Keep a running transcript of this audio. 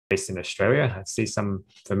based in Australia. I see some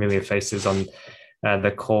familiar faces on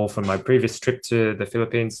the call from my previous trip to the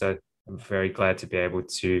Philippines. So I'm very glad to be able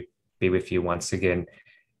to be with you once again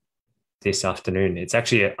this afternoon. It's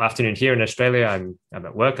actually an afternoon here in Australia. I'm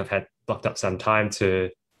at work. I've had blocked up some time to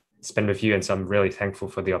spend with you, and so I'm really thankful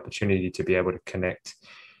for the opportunity to be able to connect.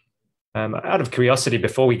 Out of curiosity,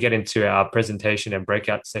 before we get into our presentation and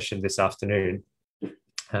breakout session this afternoon,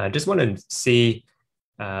 I just want to see,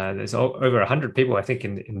 there's over 100 people, I think,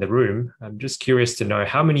 in the room. I'm just curious to know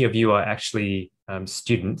how many of you are actually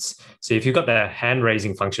students. So if you've got the hand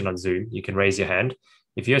raising function on Zoom, you can raise your hand.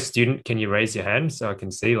 If you're a student, can you raise your hand so I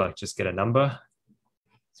can see, like, just get a number?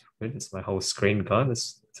 It's my whole screen gone.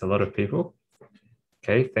 It's a lot of people.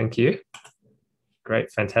 Okay, thank you.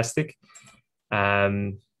 Great, fantastic.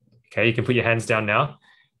 Okay, you can put your hands down now.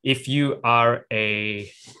 If you are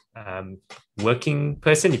a working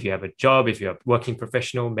person, if you have a job, if you're a working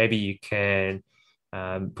professional, maybe you can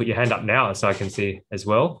put your hand up now so I can see as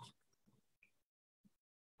well.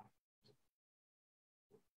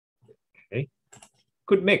 Okay,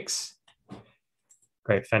 good mix.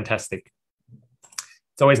 Great, fantastic.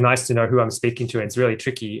 It's always nice to know who I'm speaking to, and it's really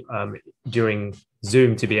tricky during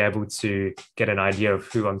Zoom to be able to get an idea of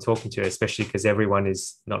who I'm talking to, especially because everyone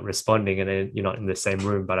is not responding and you're not in the same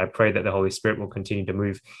room. But I pray that the Holy Spirit will continue to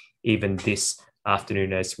move even this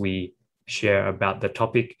afternoon as we share about the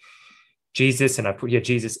topic, Jesus, and I put here,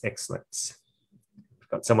 Jesus excellence. We've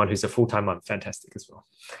got someone who's a full-time mom, fantastic as well.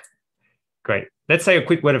 Great. Let's say a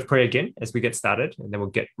quick word of prayer again as we get started, and then we'll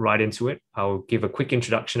get right into it. I'll give a quick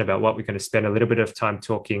introduction about what we're going to spend a little bit of time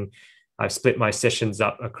talking. I've split my sessions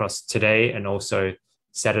up across today and also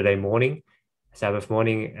Saturday morning, Sabbath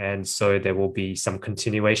morning. And so there will be some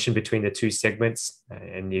continuation between the two segments.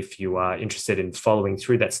 And if you are interested in following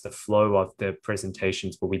through, that's the flow of the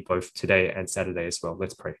presentations will be both today and Saturday as well.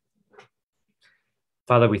 Let's pray.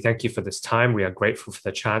 Father, we thank you for this time. We are grateful for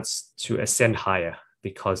the chance to ascend higher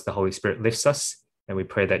because the Holy Spirit lifts us. And we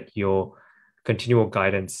pray that your continual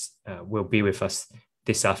guidance will be with us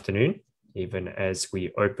this afternoon, even as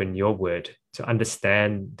we open your word to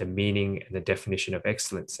understand the meaning and the definition of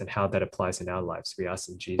excellence and how that applies in our lives. We ask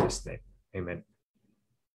in Jesus' name. Amen.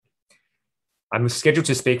 I'm scheduled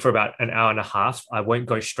to speak for about an hour and a half. I won't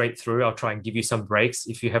go straight through. I'll try and give you some breaks.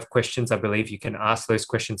 If you have questions, I believe you can ask those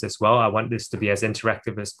questions as well. I want this to be as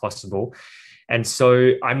interactive as possible. And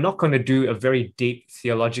so I'm not going to do a very deep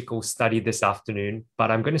theological study this afternoon, but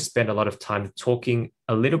I'm going to spend a lot of time talking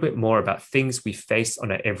a little bit more about things we face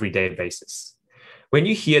on an everyday basis. When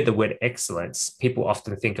you hear the word excellence, people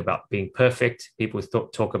often think about being perfect. People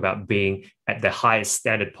talk about being at the highest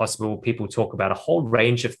standard possible. People talk about a whole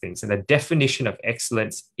range of things. And the definition of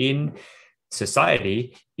excellence in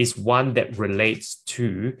society is one that relates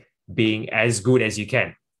to being as good as you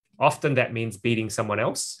can. Often that means beating someone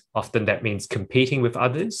else. Often that means competing with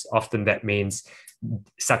others. Often that means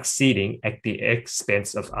succeeding at the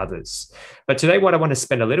expense of others. But today, what I want to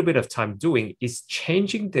spend a little bit of time doing is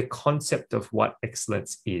changing the concept of what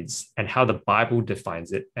excellence is and how the Bible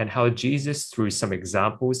defines it, and how Jesus, through some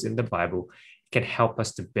examples in the Bible, can help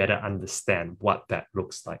us to better understand what that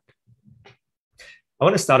looks like. I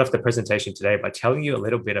want to start off the presentation today by telling you a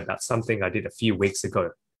little bit about something I did a few weeks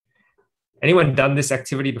ago. Anyone done this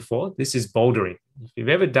activity before? This is bouldering. If you've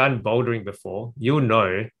ever done bouldering before, you'll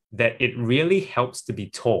know that it really helps to be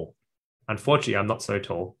tall. Unfortunately, I'm not so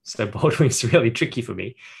tall, so bouldering is really tricky for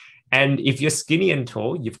me. And if you're skinny and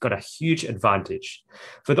tall, you've got a huge advantage.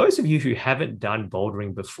 For those of you who haven't done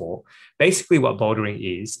bouldering before, basically what bouldering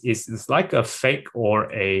is it's like a fake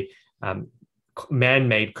or a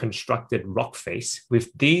man-made constructed rock face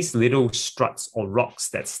with these little struts or rocks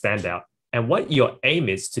that stand out. And what your aim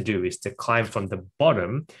is to do is to climb from the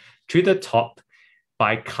bottom to the top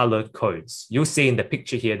by color codes. You'll see in the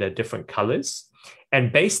picture here the different colors.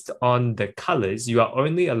 And based on the colors, you are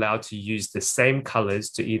only allowed to use the same colors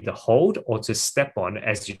to either hold or to step on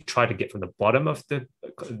as you try to get from the bottom of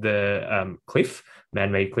the cliff,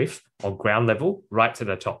 man-made cliff, or ground level, right to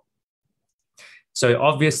the top. So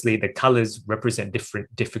obviously the colors represent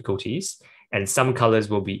different difficulties, and some colors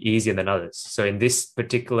will be easier than others. So in this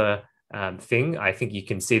particular thing, I think you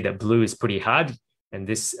can see that blue is pretty hard, and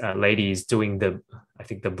this lady is doing the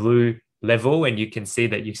blue level, and you can see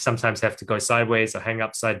that you sometimes have to go sideways or hang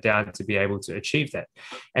upside down to be able to achieve that.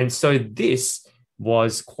 And so this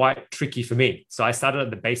was quite tricky for me. So I started at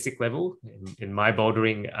the basic level in my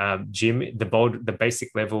bouldering gym. The basic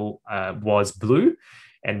level was blue,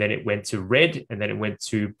 and then it went to red, and then it went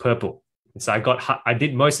to purple. And so I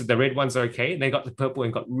did most of the red ones okay, and they got the purple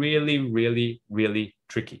and got really, really, really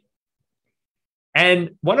tricky.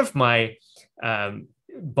 And one of my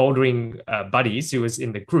bouldering buddies who was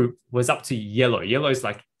in the group was up to yellow. Yellow is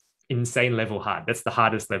like insane level hard. That's the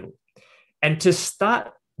hardest level. And to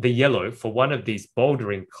start the yellow for one of these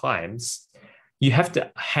bouldering climbs, you have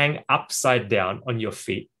to hang upside down on your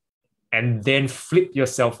feet and then flip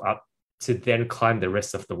yourself up to then climb the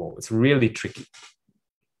rest of the wall. It's really tricky.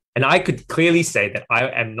 And I could clearly say that I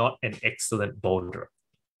am not an excellent boulderer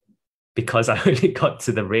because I only got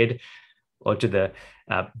to the red or to the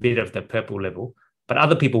bit of the purple level, but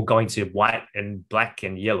other people going to white and black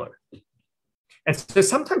and yellow. And so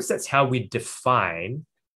sometimes that's how we define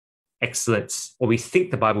excellence, or we think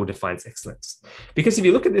the Bible defines excellence. Because if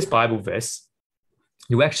you look at this Bible verse,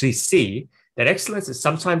 you actually see that excellence is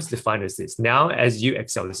sometimes defined as this. Now, as you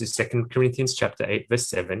excel, this is 2 Corinthians chapter 8, verse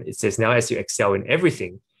 7. It says, now as you excel in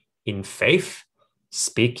everything, in faith,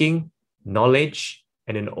 speaking, knowledge,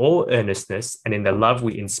 and in all earnestness, and in the love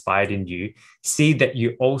we inspired in you, see that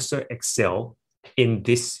you also excel in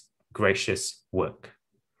this gracious work.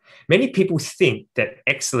 Many people think that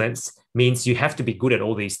excellence means you have to be good at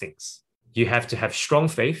all these things. You have to have strong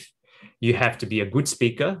faith. You have to be a good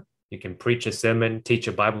speaker. You can preach a sermon, teach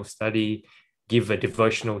a Bible study, give a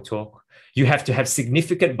devotional talk. You have to have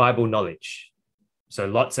significant Bible knowledge. So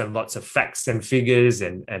lots and lots of facts and figures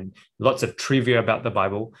and lots of trivia about the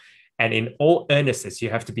Bible. And in all earnestness, you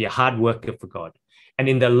have to be a hard worker for God. And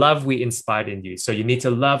in the love we inspired in you. So you need to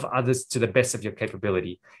love others to the best of your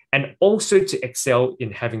capability and also to excel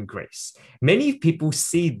in having grace. Many people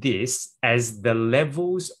see this as the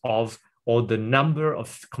levels of or the number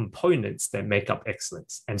of components that make up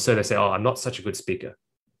excellence. And so they say, oh, I'm not such a good speaker.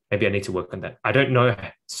 Maybe I need to work on that. I don't know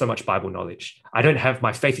so much Bible knowledge. I don't have,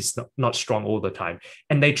 my faith is not strong all the time.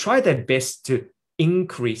 And they try their best to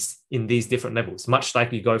increase in these different levels, much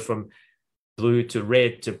like you go from blue to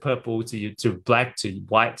red to purple to black to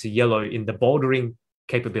white to yellow in the bouldering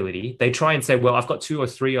capability. They try and say, well, I've got 2 or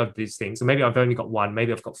 3 of these things, or maybe I've only got 1,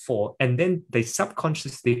 maybe I've got 4. And then they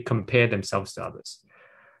subconsciously compare themselves to others.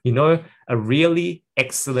 You know, a really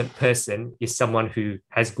excellent person is someone who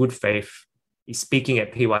has good faith, is speaking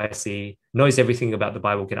at PYC, knows everything about the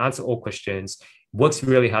Bible, can answer all questions, works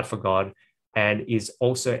really hard for God, and is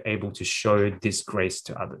also able to show this grace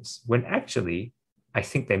to others. When actually, I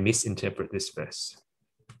think they misinterpret this verse.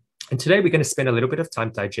 And today we're going to spend a little bit of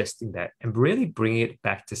time digesting that and really bring it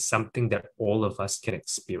back to something that all of us can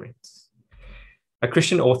experience. A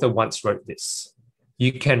Christian author once wrote this: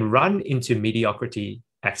 you can run into mediocrity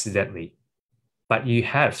accidentally, but you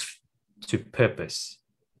have to purpose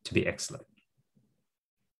to be excellent.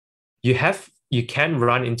 You can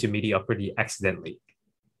run into mediocrity accidentally,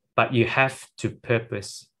 but you have to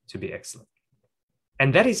purpose to be excellent.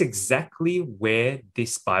 And that is exactly where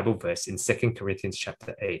this Bible verse in 2 Corinthians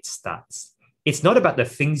chapter 8 starts. It's not about the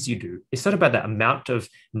things you do. It's not about the amount of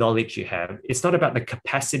knowledge you have. It's not about the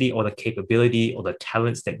capacity or the capability or the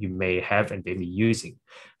talents that you may have and may be using,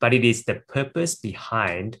 but it is the purpose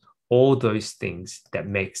behind all those things that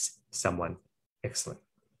makes someone excellent.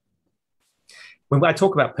 When I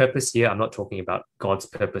talk about purpose here, I'm not talking about God's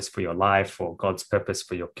purpose for your life or God's purpose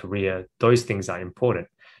for your career. Those things are important.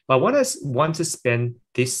 But I want to spend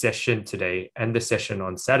this session today and the session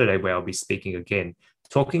on Saturday, where I'll be speaking again,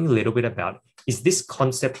 talking a little bit about is this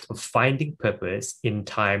concept of finding purpose in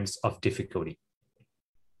times of difficulty.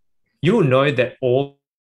 You will know that whether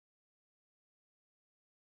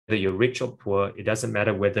you're rich or poor, it doesn't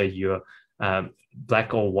matter whether you're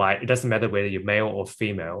black or white, it doesn't matter whether you're male or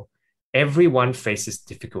female, everyone faces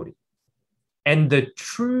difficulty. And the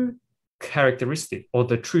true characteristic or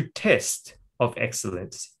the true test of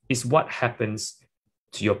excellence is what happens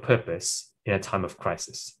to your purpose in a time of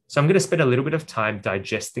crisis. So I'm going to spend a little bit of time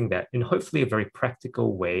digesting that in hopefully a very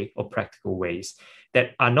practical way or practical ways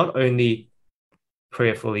that are not only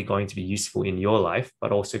prayerfully going to be useful in your life,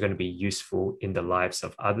 but also going to be useful in the lives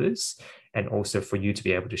of others, and also for you to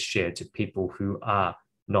be able to share to people who are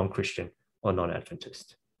non-Christian or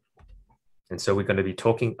non-Adventist. And so we're going to be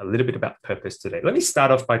talking a little bit about purpose today. Let me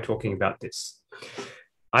start off by talking about this.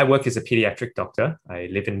 I work as a pediatric doctor. I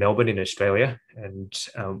live in Melbourne in Australia. And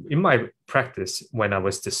in my practice, when I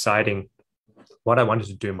was deciding what I wanted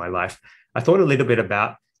to do in my life, I thought a little bit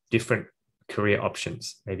about different career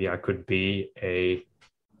options. Maybe I could be a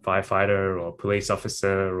firefighter or police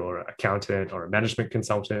officer or accountant or a management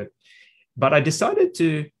consultant. But I decided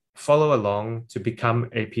to follow along to become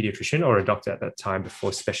a pediatrician or a doctor at that time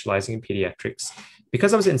before specializing in pediatrics,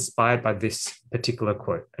 because I was inspired by this particular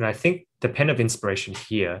quote. And I think the pen of inspiration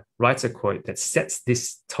here writes a quote that sets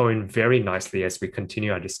this tone very nicely as we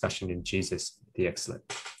continue our discussion in Jesus the Excellent.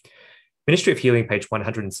 Ministry of Healing, page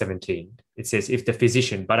 117, it says, if the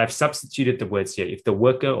physician, but I've substituted the words here, if the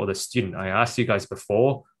worker or the student, I asked you guys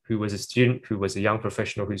before, who was a student, who was a young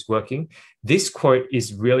professional who's working, this quote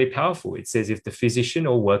is really powerful. It says, if the physician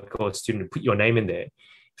or worker or student, put your name in there,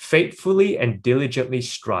 faithfully and diligently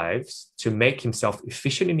strives to make himself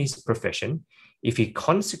efficient in his profession, if he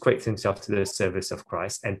consecrates himself to the service of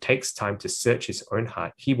Christ and takes time to search his own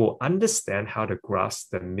heart, he will understand how to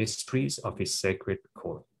grasp the mysteries of his sacred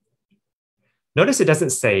calling. Notice it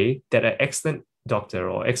doesn't say that an excellent doctor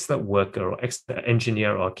or excellent worker or excellent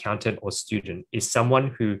engineer or accountant or student is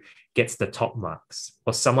someone who gets the top marks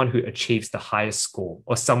or someone who achieves the highest score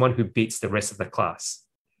or someone who beats the rest of the class.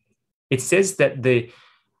 It says that the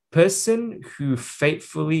person who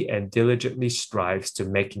faithfully and diligently strives to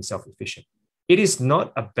make himself efficient. It is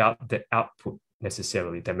not about the output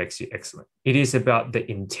necessarily that makes you excellent. It is about the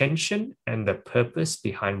intention and the purpose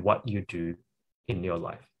behind what you do in your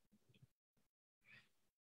life.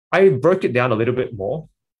 I broke it down a little bit more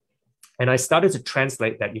and I started to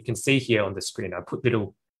translate that. You can see here on the screen, I put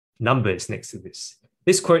little numbers next to this.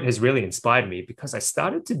 This quote has really inspired me because I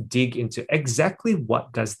started to dig into exactly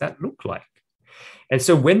what does that look like. And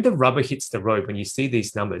so when the rubber hits the road, when you see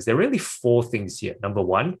these numbers, there are really four things here. Number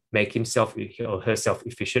one, make himself or herself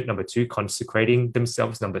efficient. Number two, consecrating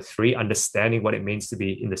themselves. Number three, understanding what it means to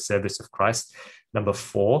be in the service of Christ. Number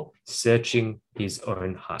four, searching his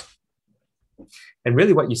own heart. And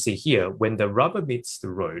really what you see here, when the rubber meets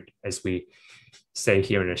the road, as we say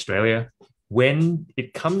here in Australia, when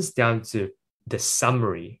it comes down to the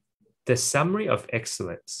summary of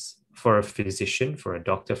excellence for a physician, for a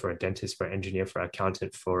doctor, for a dentist, for an engineer, for an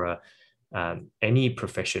accountant, for any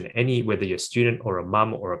profession, whether you're a student or a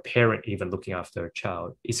mum or a parent even looking after a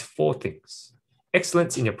child, is four things.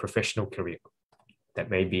 Excellence in your professional career.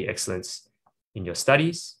 That may be excellence in your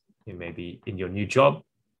studies, it may be in your new job,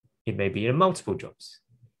 it may be in multiple jobs.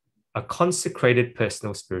 A consecrated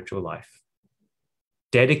personal spiritual life,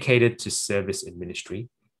 dedicated to service and ministry,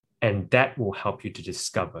 and that will help you to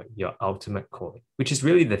discover your ultimate calling, which is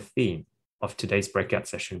really the theme of today's breakout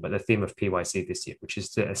session, but the theme of PYC this year, which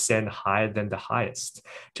is to ascend higher than the highest,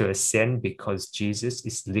 to ascend because Jesus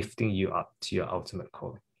is lifting you up to your ultimate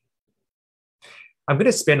calling. I'm going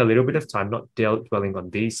to spend a little bit of time not dwelling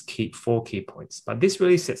on these four key points, but this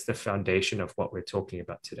really sets the foundation of what we're talking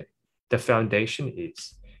about today. The foundation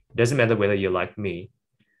is, it doesn't matter whether you're like me,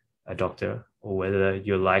 a doctor, or whether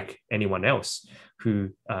you're like anyone else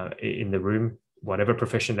who in the room, whatever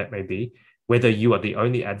profession that may be, whether you are the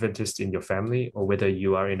only Adventist in your family or whether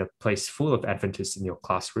you are in a place full of Adventists in your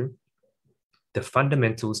classroom, the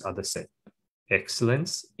fundamentals are the same.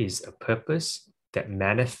 Excellence is a purpose that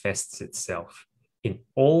manifests itself in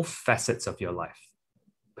all facets of your life: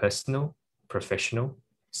 personal, professional,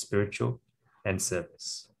 spiritual, and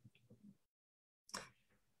service.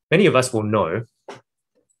 Many of us will know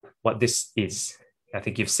what this is. I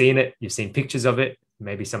think you've seen it, you've seen pictures of it.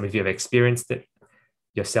 Maybe some of you have experienced it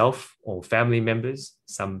yourself or family members.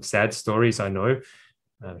 Some sad stories I know.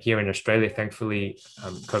 Here in Australia, thankfully,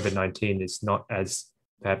 COVID-19 is not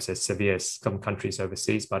perhaps as severe as some countries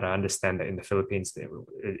overseas, but I understand that in the Philippines,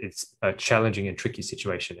 it's a challenging and tricky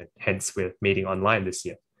situation, and hence we're meeting online this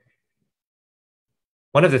year.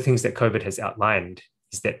 One of the things that COVID has outlined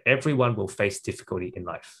is that everyone will face difficulty in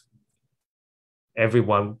life.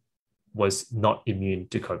 Everyone was not immune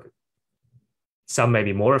to COVID. Some may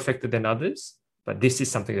be more affected than others, but this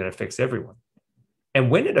is something that affects everyone.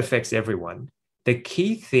 And when it affects everyone, the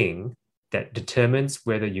key thing that determines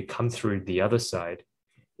whether you come through the other side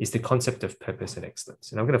is the concept of purpose and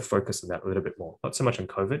excellence. And I'm going to focus on that a little bit more, not so much on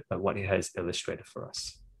COVID, but what it has illustrated for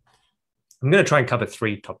us. I'm going to try and cover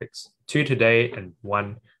three topics, two today and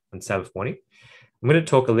one on Sabbath morning. I'm going to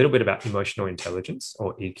talk a little bit about emotional intelligence,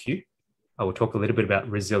 or EQ. I will talk a little bit about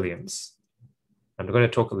resilience. I'm going to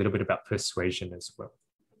talk a little bit about persuasion as well.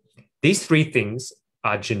 These three things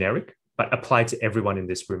are generic, but apply to everyone in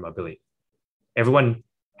this room, I believe. Everyone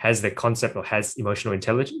has the concept or has emotional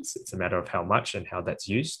intelligence. It's a matter of how much and how that's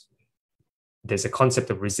used. There's a concept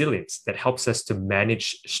of resilience that helps us to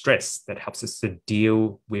manage stress, that helps us to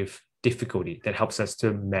deal with difficulty, that helps us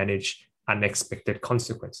to manage unexpected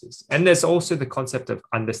consequences. And there's also the concept of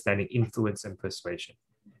understanding influence and persuasion.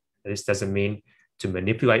 This doesn't mean to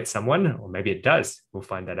manipulate someone, or maybe it does. We'll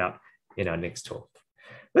find that out in our next talk.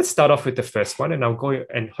 Let's start off with the first one, and I'll go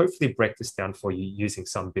and hopefully break this down for you using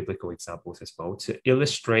some biblical examples as well to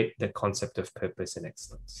illustrate the concept of purpose and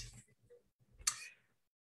excellence.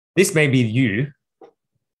 This may be you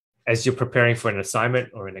as you're preparing for an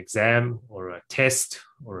assignment or an exam or a test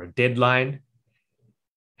or a deadline.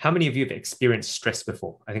 How many of you have experienced stress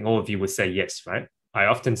before? I think all of you would say yes, right? I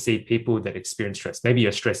often see people that experience stress. Maybe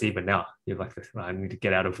you're stressed even now. You're like, I need to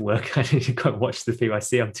get out of work. I need to go watch the people I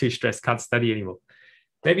see. I'm too stressed, can't study anymore.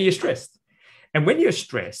 Maybe you're stressed. And when you're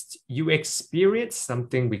stressed, you experience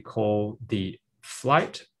something we call the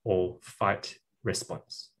flight or fight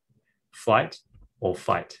response. Flight or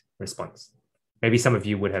fight response. Maybe some of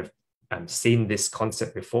you would have seen this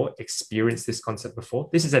concept before, experienced this concept before.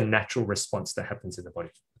 This is a natural response that happens in the body.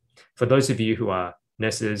 For those of you who are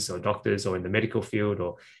nurses or doctors or in the medical field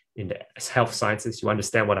or in the health sciences, you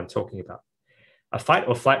understand what I'm talking about. A fight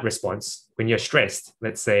or flight response, when you're stressed,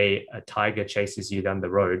 let's say a tiger chases you down the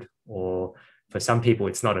road, or for some people,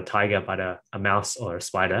 it's not a tiger, but a mouse or a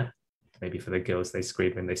spider. Maybe for the girls, they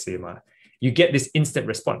scream when they see a. You get this instant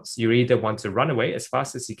response. You either want to run away as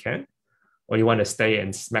fast as you can, or you want to stay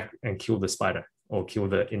and smack and kill the spider, or kill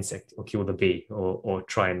the insect, or kill the bee, or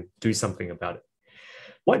try and do something about it.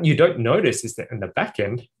 What you don't notice is that in the back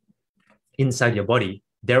end, inside your body,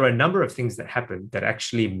 there are a number of things that happen that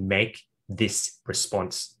actually make this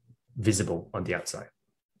response visible on the outside.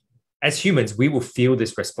 As humans, we will feel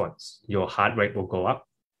this response. Your heart rate will go up.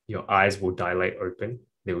 Your eyes will dilate open.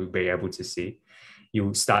 They will be able to see. You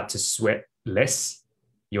will start to sweat less.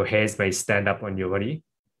 Your hairs may stand up on your body.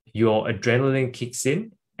 Your adrenaline kicks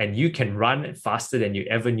in, and you can run faster than you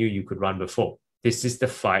ever knew you could run before. This is the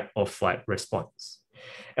fight or flight response.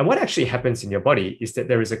 And what actually happens in your body is that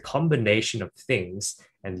there is a combination of things,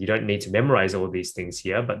 and you don't need to memorize all these things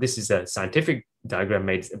here, but this is a scientific diagram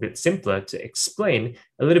made a bit simpler to explain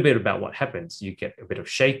a little bit about what happens. You get a bit of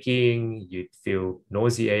shaking, you feel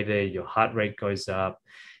nauseated, your heart rate goes up,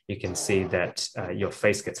 you can see that your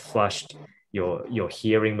face gets flushed, your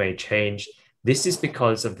hearing may change. This is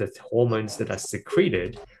because of the hormones that are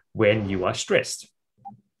secreted when you are stressed.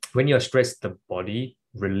 When you're stressed, the body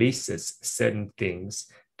releases certain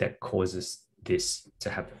things that causes this to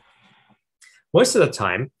happen. Most of the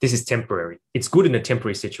time, this is temporary. It's good in a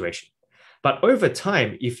temporary situation. But over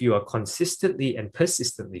time, if you are consistently and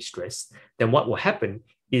persistently stressed, then what will happen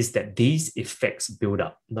is that these effects build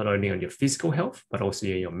up, not only on your physical health, but also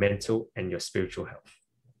your mental and your spiritual health.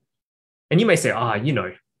 And you may say,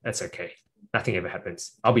 that's okay. Nothing ever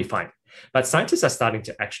happens. I'll be fine. But scientists are starting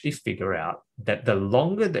to actually figure out that the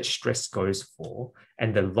longer that stress goes for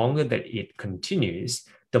and the longer that it continues,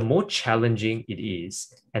 the more challenging it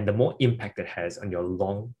is and the more impact it has on your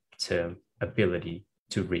long-term ability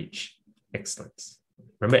to reach excellence.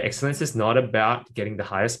 Remember, excellence is not about getting the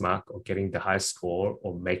highest mark or getting the highest score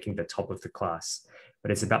or making the top of the class,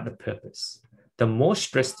 but it's about the purpose. The more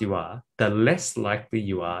stressed you are, the less likely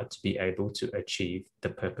you are to be able to achieve the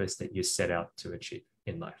purpose that you set out to achieve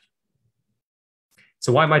in life.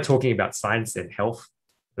 So why am I talking about science and health?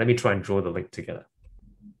 Let me try and draw the link together.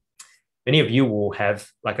 Many of you will have,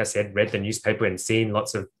 like I said, read the newspaper and seen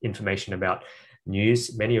lots of information about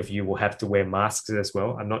news. Many of you will have to wear masks as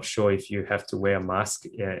well. I'm not sure if you have to wear a mask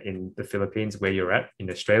in the Philippines where you're at, in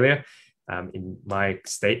Australia. In my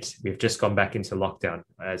state, we've just gone back into lockdown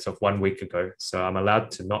as of 1 week ago. So I'm allowed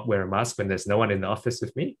to not wear a mask when there's no one in the office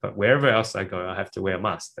with me, but wherever else I go, I have to wear a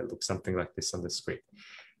mask that looks something like this on the screen.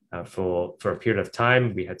 For a period of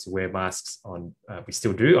time, we had to wear masks on, we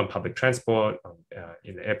still do on public transport,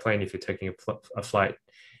 in the airplane if you're taking a flight.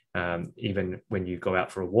 Even when you go out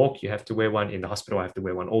for a walk, you have to wear one. In the hospital, I have to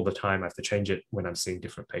wear one all the time. I have to change it when I'm seeing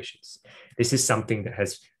different patients. This is something that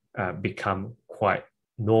has become quite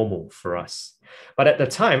normal for us. But at the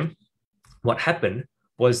time, what happened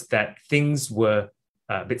was that things were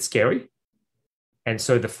a bit scary. And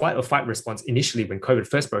so the flight or fight response initially when COVID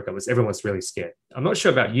first broke out was everyone was really scared. I'm not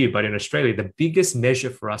sure about you, but in Australia, the biggest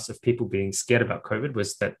measure for us of people being scared about COVID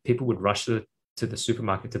was that people would rush to the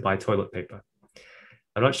supermarket to buy toilet paper.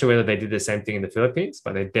 I'm not sure whether they did the same thing in the Philippines,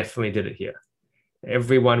 but they definitely did it here.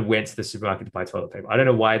 Everyone went to the supermarket to buy toilet paper. I don't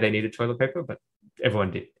know why they needed toilet paper, but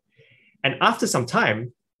everyone did. And after some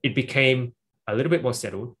time, it became a little bit more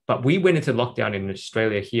settled, but we went into lockdown in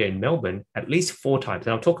Australia here in Melbourne at least 4 times.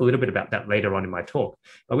 And I'll talk a little bit about that later on in my talk.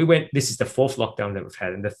 But this is the 4th lockdown that we've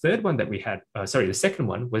had. And the third one that we had, the second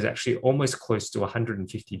one was actually almost close to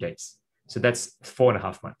 150 days. So that's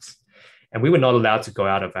 4.5 months. And we were not allowed to go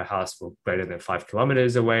out of our house for greater than 5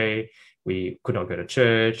 kilometers away. We could not go to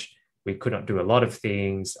church. We could not do a lot of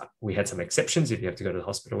things. We had some exceptions if you have to go to the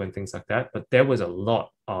hospital and things like that. But there was a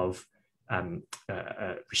lot of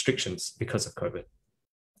restrictions because of COVID.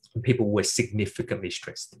 People were significantly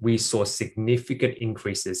stressed. We saw significant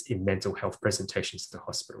increases in mental health presentations to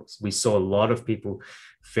hospitals. We saw a lot of people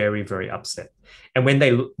very, very upset. And when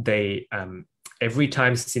they every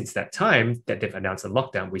time since that time that they've announced a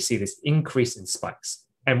lockdown, we see this increase in spikes.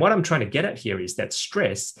 And what I'm trying to get at here is that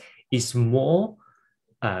stress is more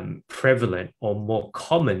prevalent or more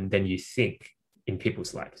common than you think in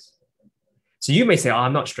people's lives. So you may say, oh,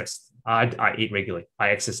 I'm not stressed. I eat regularly. I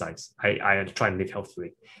exercise. I try and live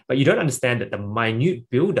healthily. But you don't understand that the minute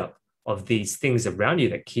buildup of these things around you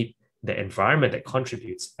that keep the environment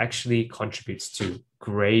that actually contributes to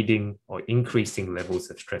grading or increasing levels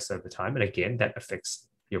of stress over time. And again, that affects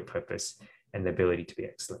your purpose and the ability to be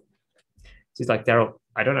excellent. So he's like, Daryl,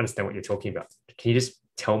 I don't understand what you're talking about. Can you just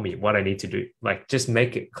tell me what I need to do? Like, just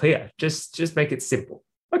make it clear. Just make it simple.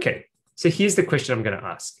 Okay, so here's the question I'm going to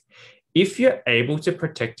ask. If you're able to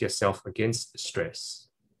protect yourself against stress,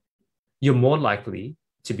 you're more likely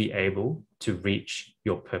to be able to reach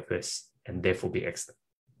your purpose and therefore be excellent.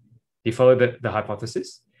 Do you follow the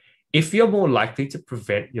hypothesis? If you're more likely to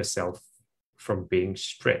prevent yourself from being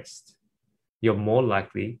stressed, you're more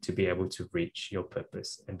likely to be able to reach your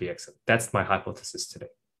purpose and be excellent. That's my hypothesis today.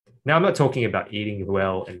 Now, I'm not talking about eating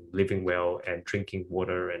well and living well and drinking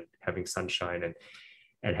water and having sunshine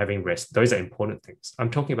and having rest. Those are important things.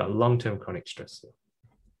 I'm talking about long-term chronic stress.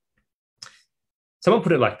 Someone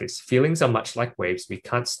put it like this: feelings are much like waves. We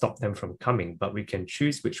can't stop them from coming, but we can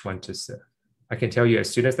choose which one to surf. I can tell you, as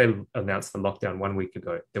soon as they announced the lockdown 1 week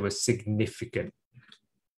ago, there was significant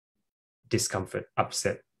discomfort,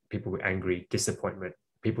 upset. People were angry, disappointment.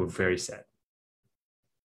 People were very sad.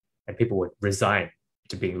 And people were resigned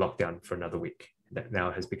to being locked down for another week. That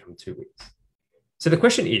now has become 2 weeks. So the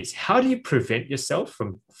question is, how do you prevent yourself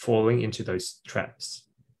from falling into those traps?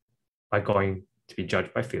 By going to be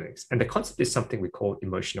judged by feelings. And the concept is something we call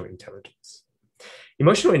emotional intelligence.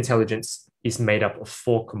 Emotional intelligence is made up of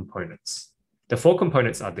 4 components. The 4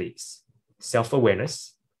 components are these: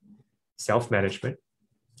 self-awareness, self-management,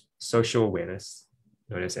 social awareness,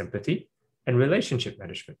 known as empathy, and relationship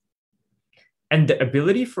management. And the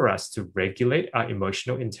ability for us to regulate our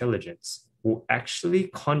emotional intelligence will actually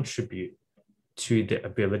contribute to the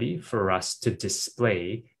ability for us to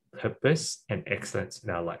display purpose and excellence in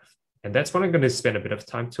our life. And that's what I'm going to spend a bit of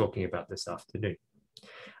time talking about this afternoon.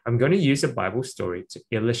 I'm going to use a Bible story to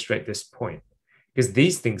illustrate this point, because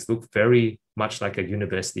these things look very much like a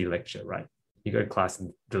university lecture, right? You go to class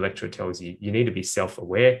and the lecturer tells you, you need to be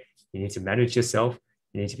self-aware, you need to manage yourself,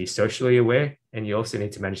 you need to be socially aware, and you also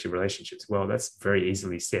need to manage your relationships. Well, that's very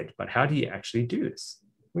easily said, but how do you actually do this?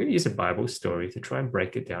 I'm going to use a Bible story to try and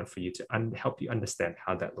break it down for you to help you understand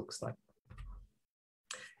how that looks like.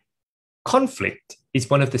 Conflict is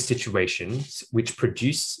one of the situations which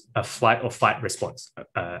produce a flight or fight response.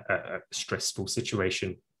 A stressful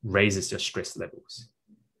situation raises your stress levels.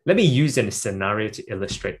 Let me use a scenario to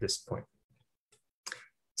illustrate this point.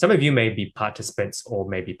 Some of you may be participants or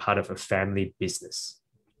may be part of a family business.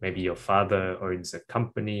 Maybe your father owns a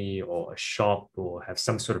company or a shop or have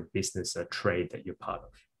some sort of business or trade that you're part of.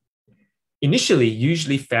 Initially,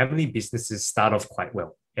 usually family businesses start off quite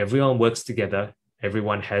well. Everyone works together.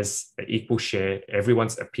 Everyone has an equal share.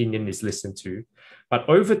 Everyone's opinion is listened to. But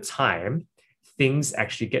over time, things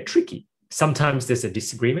actually get tricky. Sometimes there's a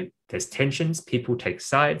disagreement, there's tensions, people take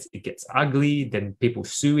sides, it gets ugly, then people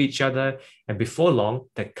sue each other, and before long,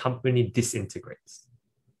 the company disintegrates.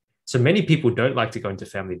 So many people don't like to go into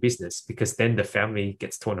family business because then the family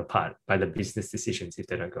gets torn apart by the business decisions if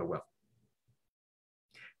they don't go well.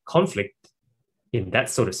 Conflict in that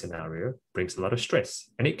sort of scenario brings a lot of stress,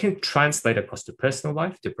 and it can translate across to personal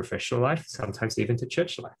life, to professional life, sometimes even to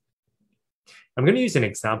church life. I'm going to use an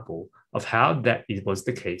example of how that was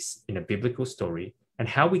the case in a biblical story and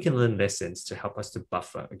how we can learn lessons to help us to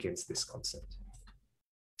buffer against this concept.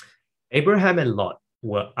 Abraham and Lot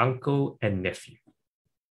were uncle and nephew.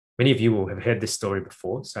 Many of you will have heard this story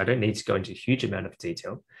before, so I don't need to go into a huge amount of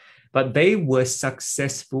detail, but they were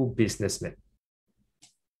successful businessmen.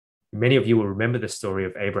 Many of you will remember the story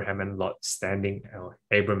of Abraham and Lot standing, or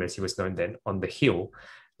Abram as he was known then, on the hill,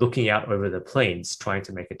 looking out over the plains, trying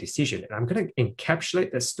to make a decision. And I'm going to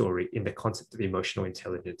encapsulate that story in the concept of emotional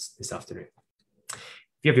intelligence this afternoon.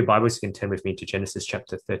 If you have your Bibles, you can turn with me to Genesis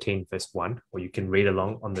chapter 13, verse 1, or you can read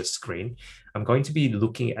along on the screen. I'm going to be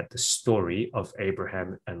looking at the story of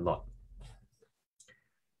Abraham and Lot.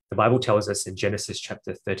 The Bible tells us in Genesis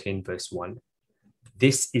chapter 13, verse 1,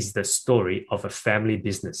 this is the story of a family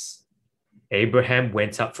business. Abraham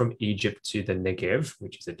went up from Egypt to the Negev,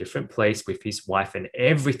 which is a different place, with his wife and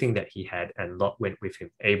everything that he had, and Lot went with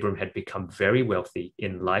him. Abram had become very wealthy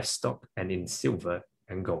in livestock and in silver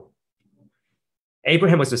and gold.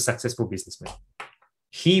 Abraham was a successful businessman.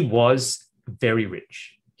 He was very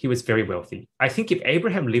rich. He was very wealthy. I think if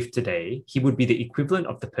Abraham lived today, he would be the equivalent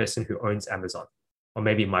of the person who owns Amazon, or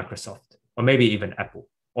maybe Microsoft, or maybe even Apple,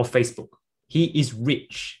 or Facebook. He is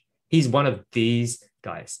rich. He's one of these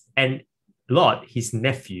guys. And Lot, his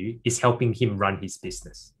nephew, is helping him run his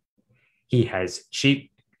business. He has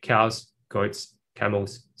sheep, cows, goats,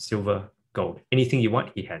 camels, silver, gold. Anything you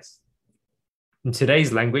want, he has. In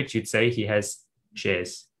today's language, you'd say he has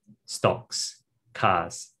shares, stocks,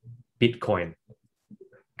 cars, Bitcoin,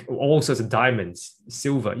 all sorts of diamonds,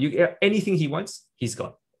 silver. Anything he wants, he's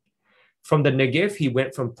got. From the Negev, he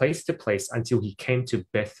went from place to place until he came to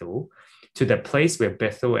Bethel, to the place where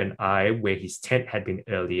Bethel and Ai, where his tent had been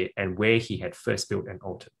earlier, and where he had first built an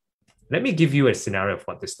altar. Let me give you a scenario of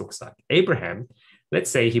what this looks like. Abraham, let's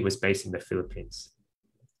say he was based in the Philippines.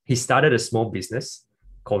 He started a small business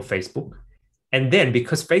called Facebook. And then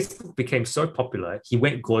because Facebook became so popular, he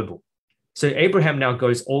went global. So Abraham now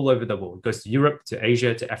goes all over the world, goes to Europe, to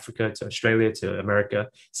Asia, to Africa, to Australia, to America,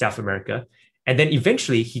 South America. And then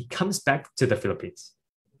eventually he comes back to the Philippines,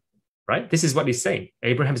 right? This is what he's saying.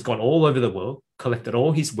 Abraham's gone all over the world, collected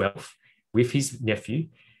all his wealth with his nephew,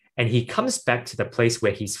 and he comes back to the place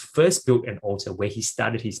where he's first built an altar, where he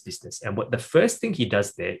started his business. And what the first thing he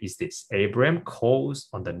does there is this: Abraham calls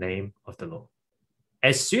on the name of the Lord.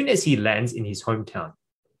 As soon as he lands in his hometown,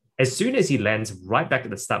 as soon as he lands right back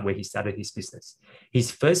at the start where he started his business,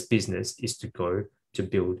 his first business is to go to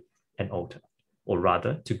build an altar, or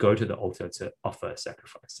rather to go to the altar to offer a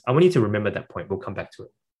sacrifice. I want you to remember that point. We'll come back to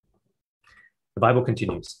it. The Bible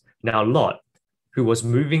continues. Now Lot, who was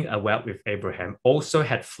moving about with Abraham, also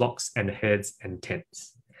had flocks and herds and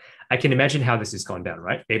tents. I can imagine how this has gone down,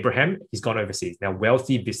 right? Abraham, he's gone overseas, now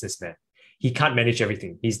wealthy businessman. He can't manage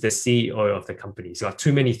everything. He's the CEO of the company. He's got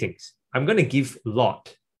too many things. I'm going to give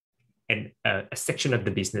Lot a section of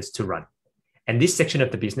the business to run. And this section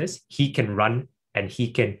of the business, he can run and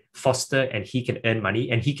he can foster and he can earn money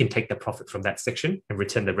and he can take the profit from that section and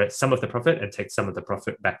return the rest, some of the profit, and take some of the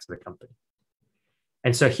profit back to the company.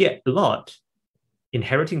 And so here, Lot,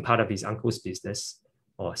 inheriting part of his uncle's business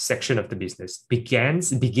or section of the business, begins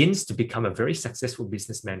to become a very successful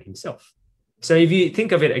businessman himself. So if you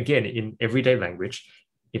think of it again in everyday language,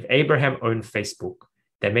 if Abraham owned Facebook,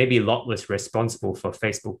 then maybe Lot was responsible for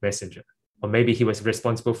Facebook Messenger, or maybe he was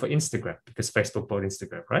responsible for Instagram because Facebook bought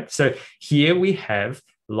Instagram, right? So here we have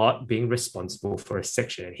Lot being responsible for a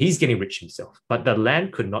section, and he's getting rich himself. But the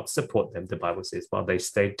land could not support them, the Bible says, while they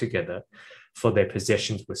stayed together, for their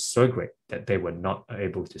possessions were so great that they were not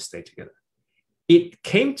able to stay together. It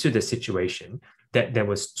came to the situation that there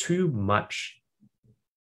was too much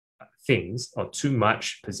things or too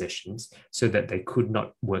much possessions so that they could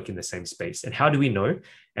not work in the same space. And how do we know?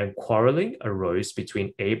 And quarreling arose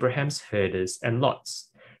between Abraham's herders and Lot's.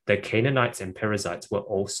 The Canaanites and Perizzites were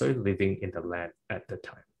also living in the land at the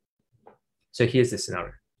time. So here's the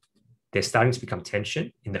scenario. There's starting to become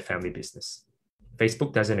tension in the family business.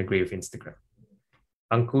 Facebook doesn't agree with Instagram.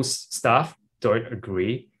 Uncle's staff don't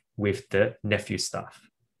agree with the nephew's staff.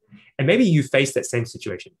 And maybe you face that same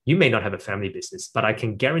situation. You may not have a family business, but I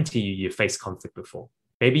can guarantee you faced conflict before.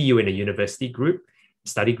 Maybe you were in a university group,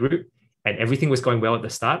 study group, and everything was going well at the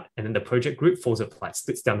start, and then the project group falls apart,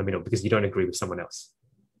 splits down the middle because you don't agree with someone else.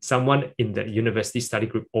 Someone in the university study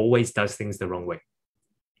group always does things the wrong way.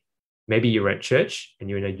 Maybe you're at church and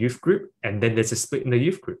you're in a youth group, and then there's a split in the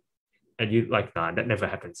youth group. And you're like, nah, that never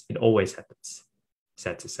happens. It always happens.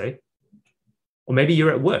 Sad to say. Or maybe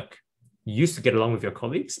you're at work. You used to get along with your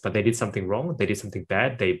colleagues, but they did something wrong. They did something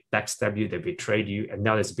bad. They backstabbed you. They betrayed you. And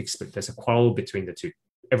now there's a big split. There's a quarrel between the two.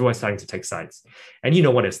 Everyone's starting to take sides. And you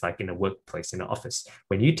know what it's like in a workplace, in an office.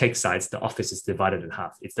 When you take sides, the office is divided in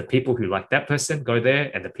half. It's the people who like that person go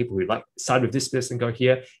there, and the people who like side with this person go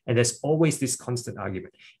here. And there's always this constant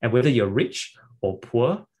argument. And whether you're rich or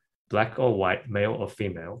poor, black or white, male or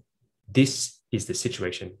female, this is the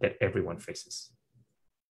situation that everyone faces.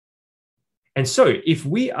 And so if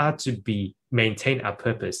we are to maintain our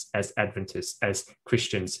purpose as Adventists, as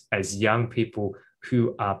Christians, as young people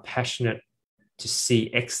who are passionate to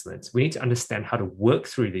see excellence, we need to understand how to work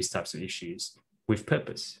through these types of issues with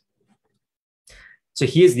purpose. So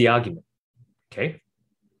here's the argument, okay,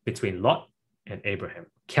 between Lot and Abraham.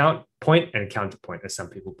 Point and counterpoint, as some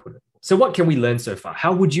people put it. So what can we learn so far?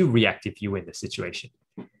 How would you react if you were in this situation?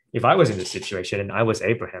 If I was in this situation and I was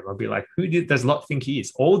Abraham, I'd be like, does Lot think he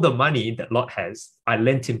is? All the money that Lot has, I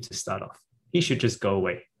lent him to start off. He should just go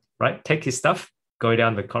away, right? Take his stuff, go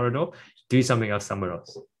down the corridor, do something else somewhere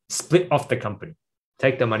else. Split off the company,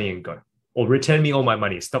 take the money and go. Or return me all my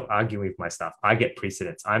money. Stop arguing with my staff. I get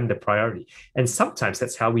precedence. I'm the priority. And sometimes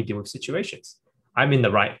that's how we deal with situations. I'm in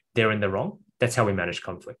the right, they're in the wrong. That's how we manage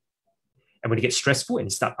conflict. And when you get stressful and you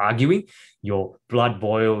start arguing, your blood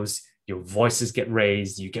boils, your voices get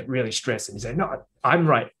raised, you get really stressed, and you say, no, I'm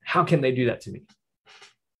right. How can they do that to me?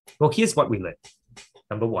 Well, here's what we learned.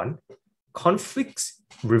 Number one, Conflict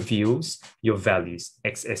reveals your values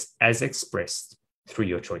as expressed through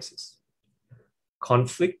your choices.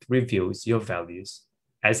 Conflict reveals your values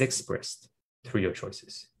as expressed through your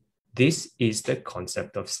choices. This is the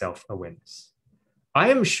concept of self-awareness. I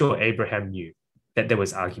am sure Abraham knew that there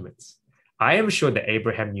was arguments. I am sure that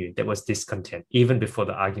Abraham knew there was discontent even before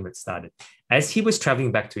the argument started. As he was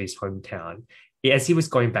traveling back to his hometown, as he was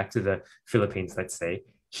going back to the Philippines, let's say,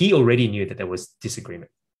 he already knew that there was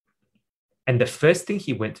disagreement. And the first thing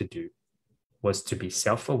he went to do was to be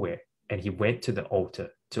self-aware, and he went to the altar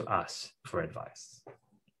to ask for advice.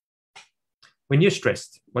 When you're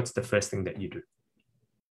stressed, what's the first thing that you do?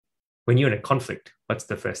 When you're in a conflict, what's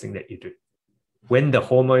the first thing that you do? When the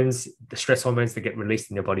hormones, the stress hormones that get released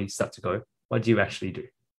in your body start to go, what do you actually do?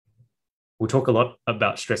 We'll talk a lot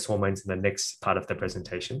about stress hormones in the next part of the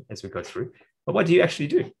presentation as we go through, but what do you actually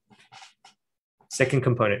do? Second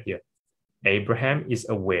component here. Abraham is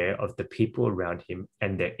aware of the people around him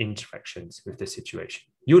and their interactions with the situation.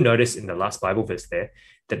 You'll notice in the last Bible verse there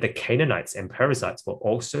that the Canaanites and Perizzites were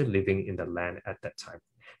also living in the land at that time.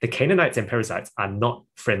 The Canaanites and Perizzites are not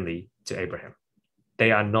friendly to Abraham.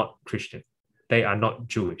 They are not Christian. They are not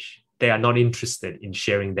Jewish. They are not interested in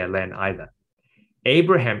sharing their land either.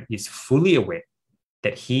 Abraham is fully aware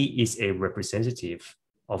that he is a representative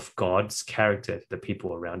of God's character to the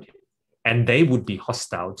people around him, and they would be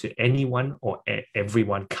hostile to anyone or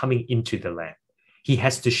everyone coming into the land. He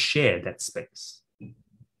has to share that space.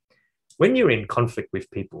 When you're in conflict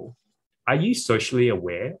with people, are you socially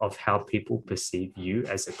aware of how people perceive you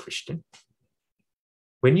as a Christian?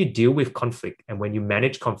 When you deal with conflict and when you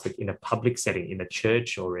manage conflict in a public setting, in a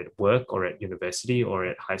church or at work or at university or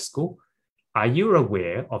at high school, are you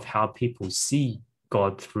aware of how people see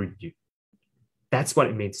God through you? That's what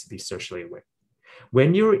it means to be socially aware.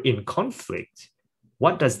 When you're in conflict,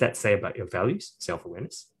 what does that say about your values?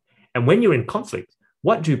 Self-awareness. And when you're in conflict,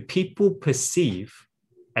 what do people perceive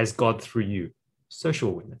as God through you? Social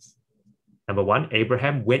awareness. Number one,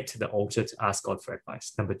 Abraham went to the altar to ask God for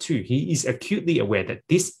advice. Number two, he is acutely aware that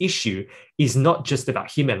this issue is not just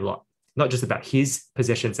about him and Lot, not just about his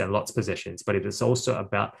possessions and Lot's possessions, but it is also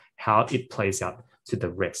about how it plays out to the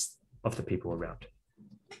rest of the people around.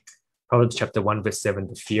 Proverbs chapter 1, verse 7,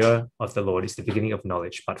 the fear of the Lord is the beginning of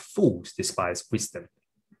knowledge, but fools despise wisdom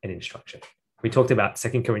and instruction. We talked about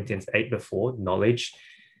 2 Corinthians 8 before, knowledge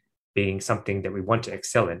being something that we want to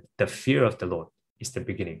excel in. The fear of the Lord is the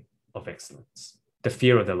beginning of excellence. The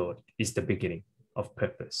fear of the Lord is the beginning of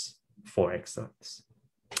purpose for excellence.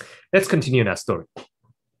 Let's continue in our story.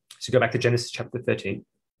 So go back to Genesis chapter 13.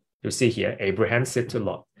 You'll see here, Abraham said to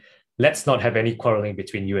Lot, let's not have any quarreling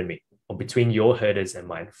between you and me, or between your herders and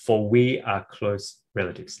mine, for we are close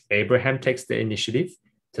relatives. Abraham takes the initiative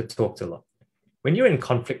to talk to Lot. When you're in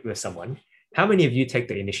conflict with someone, how many of you take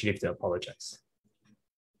the initiative to apologize?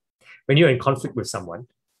 When you're in conflict with someone,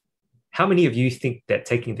 how many of you think that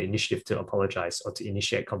taking the initiative to apologize or to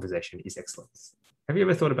initiate conversation is excellence? Have you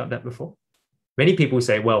ever thought about that before? Many people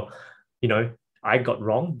say, well, I got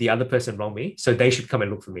wrong, the other person wronged me, so they should come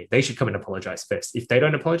and look for me. They should come and apologize first. If they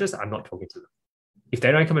don't apologize, I'm not talking to them. If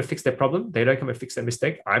they don't come and fix their problem, they don't come and fix their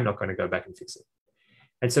mistake, I'm not going to go back and fix it.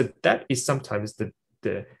 And so that is sometimes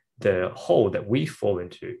the hole that we fall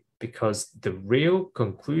into, because the real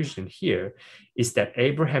conclusion here is that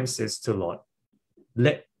Abraham says to Lot,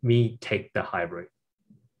 let me take the high road.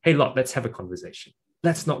 Hey, Lot, let's have a conversation.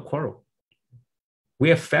 Let's not quarrel. We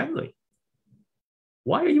are family.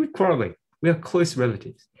 Why are you quarreling? We are close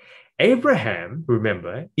relatives. Abraham,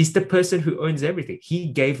 remember, is the person who owns everything. He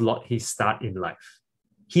gave Lot his start in life.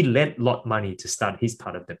 He lent Lot money to start his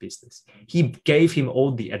part of the business. He gave him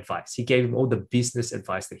all the advice. He gave him all the business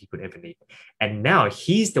advice that he could ever need. And now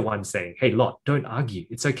he's the one saying, hey, Lot, don't argue.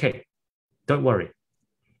 It's okay. Don't worry.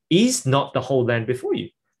 Is not the whole land before you?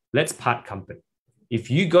 Let's part company. If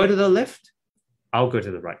you go to the left, I'll go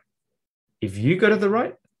to the right. If you go to the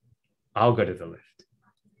right, I'll go to the left.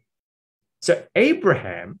 So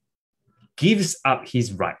Abraham gives up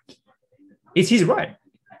his right. It's his right.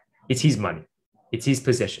 It's his money. It's his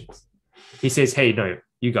possessions. He says, hey, no,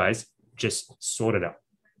 you guys just sort it out.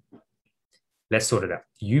 Let's sort it out.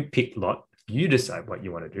 You pick Lot. You decide what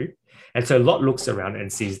you want to do. And so Lot looks around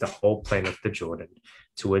and sees the whole plain of the Jordan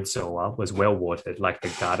towards Zoar was well watered, like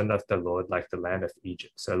the garden of the Lord, like the land of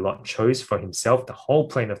Egypt. So Lot chose for himself the whole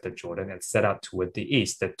plain of the Jordan and set out toward the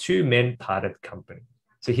east. The two men parted company.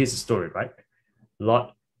 So here's the story, right?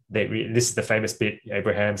 Lot, this is the famous bit,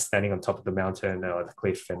 Abraham standing on top of the mountain or the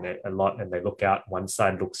cliff, and Lot, and they look out. One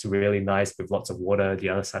side looks really nice with lots of water. The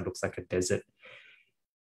other side looks like a desert.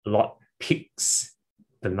 Lot picks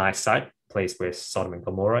the nice side, place where Sodom and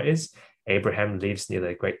Gomorrah is, Abraham lives near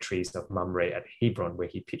the great trees of Mamre at Hebron, where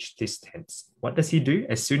he pitched his tents. What does he do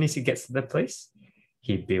as soon as he gets to the place?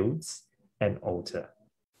 He builds an altar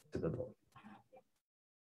to the Lord.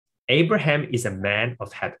 Abraham is a man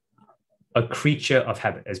of habit, a creature of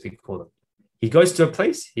habit, as we call him. He goes to a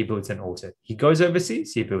place, he builds an altar. He goes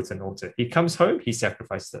overseas, he builds an altar. He comes home, he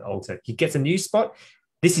sacrifices an altar. He gets a new spot.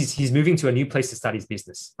 He's moving to a new place to start his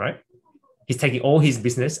business, right? He's taking all his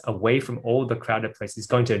business away from all the crowded places. He's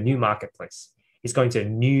going to a new marketplace. He's going to a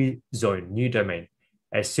new zone, new domain.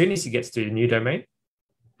 As soon as he gets to a new domain,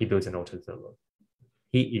 he builds an altar to the Lord.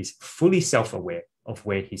 He is fully self-aware of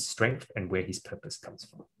where his strength and where his purpose comes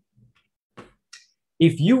from.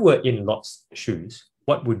 If you were in Lot's shoes,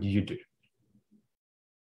 what would you do?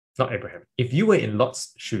 Not Abraham. If you were in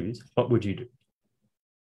Lot's shoes, what would you do?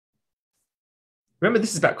 Remember,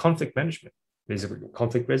 this is about conflict management. There's a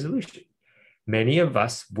conflict resolution. Many of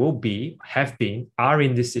us will be, have been, are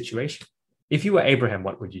in this situation. If you were Abraham,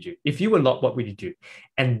 what would you do? If you were Lot, what would you do?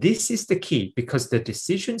 And this is the key, because the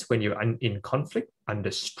decisions when you're in conflict,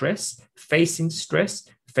 under stress, facing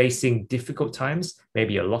difficult times,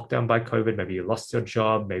 maybe you're locked down by COVID, maybe you lost your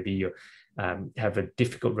job, maybe you have a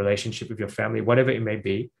difficult relationship with your family, whatever it may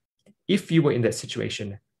be. If you were in that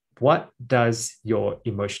situation, what does your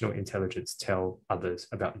emotional intelligence tell others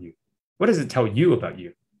about you? What does it tell you about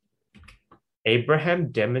you?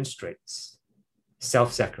 Abraham demonstrates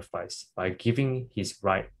self-sacrifice by giving his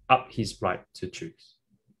right to choose.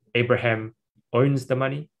 Abraham owns the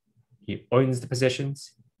money. He owns the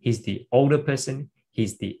possessions. He's the older person.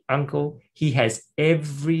 He's the uncle. He has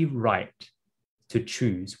every right to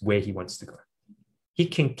choose where he wants to go. He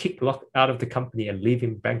can kick Lot out of the company and leave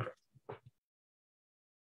him bankrupt.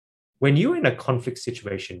 When you're in a conflict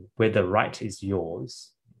situation where the right is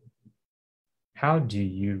yours, how do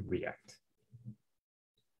you react?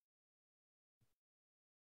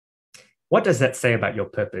 What does that say about your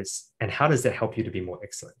purpose, and how does that help you to be more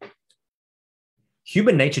excellent?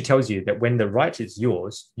 Human nature tells you that when the right is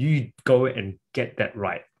yours, you go and get that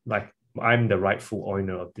right. Like, I'm the rightful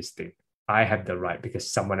owner of this thing. I have the right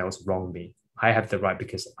because someone else wronged me. I have the right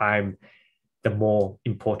because I'm the more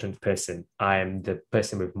important person. I am the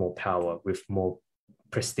person with more power, with more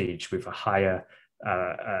prestige, with a higher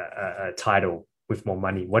title, with more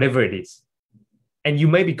money, whatever it is. And you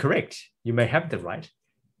may be correct. You may have the right.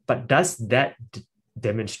 But does that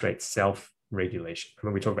demonstrate self-regulation?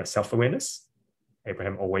 When we talk about self-awareness,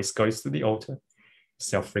 Abraham always goes to the altar.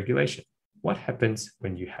 Self-regulation. What happens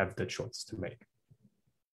when you have the choice to make?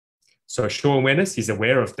 So sure awareness, he's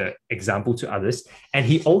aware of the example to others, and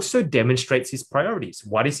he also demonstrates his priorities.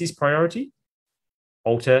 What is his priority?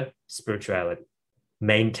 Alter spirituality.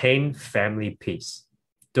 Maintain family peace.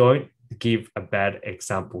 Don't give a bad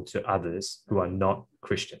example to others who are not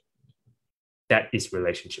Christian. That is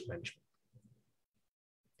relationship management.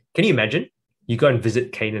 Can you imagine? You go and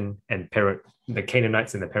visit Canaan and the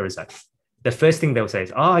Canaanites and the Perizzites. The first thing they'll say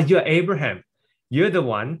is, you're Abraham. You're the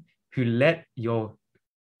one who let your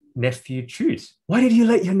nephew choose. Why did you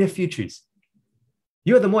let your nephew choose?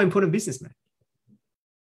 You're the more important businessman.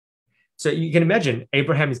 So you can imagine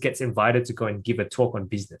Abraham gets invited to go and give a talk on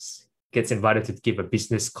business, gets invited to give a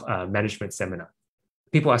business management seminar.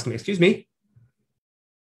 People ask him, excuse me,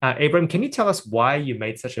 Abraham, can you tell us why you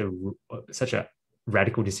made such a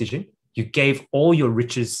radical decision? You gave all your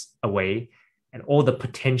riches away and all the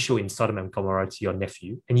potential in Sodom and Gomorrah to your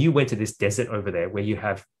nephew, and you went to this desert over there where you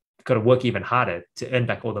have got to work even harder to earn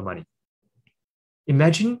back all the money.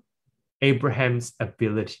 Imagine Abraham's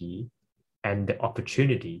ability and the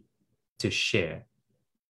opportunity to share.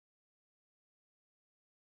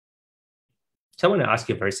 So I want to ask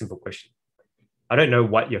you a very simple question. I don't know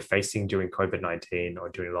what you're facing during COVID-19 or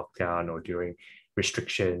during lockdown or during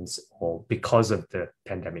restrictions or because of the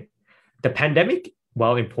pandemic. The pandemic,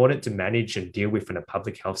 while important to manage and deal with on a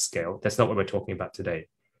public health scale, that's not what we're talking about today.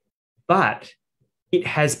 But it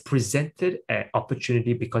has presented an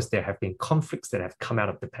opportunity because there have been conflicts that have come out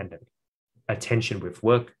of the pandemic. A tension with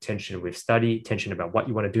work, tension with study, tension about what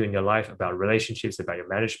you want to do in your life, about relationships, about your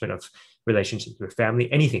management of relationships with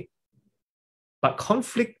family, anything. But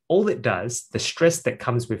conflict, all it does, the stress that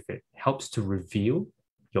comes with it, helps to reveal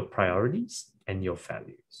your priorities and your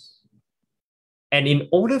values. And in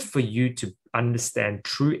order for you to understand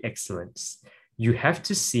true excellence, you have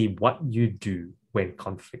to see what you do when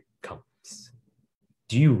conflict comes.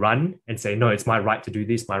 Do you run and say, no, it's my right to do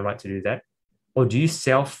this, my right to do that? Or do you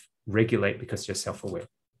self-regulate because you're self-aware?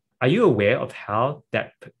 Are you aware of how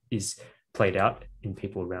that is played out in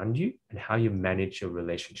people around you and how you manage your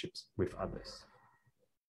relationships with others?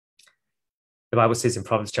 The Bible says in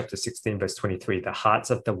Proverbs chapter 16, verse 23, the hearts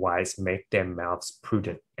of the wise make their mouths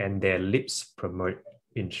prudent, and their lips promote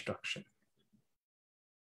instruction.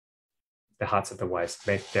 The hearts of the wise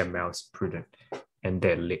make their mouths prudent, and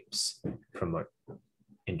their lips promote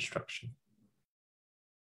instruction.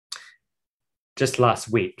 Just last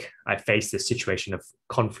week, I faced a situation of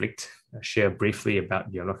conflict. I'll share briefly about,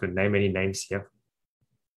 I'm not going to name any names here.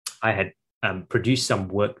 I had produced some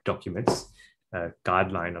work documents, a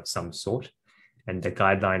guideline of some sort, and the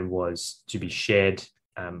guideline was to be shared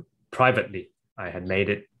privately. I had made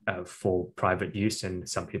it for private use, and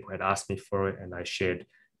some people had asked me for it, and I shared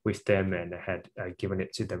with them and had given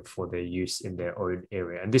it to them for their use in their own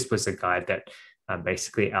area. And this was a guide that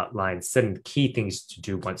basically outlines certain key things to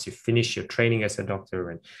do once you finish your training as a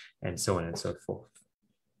doctor, and so on and so forth.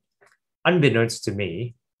 Unbeknownst to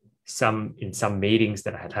me, in some meetings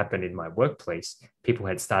that had happened in my workplace, people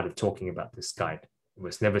had started talking about this guide. It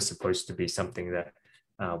was never supposed to be something that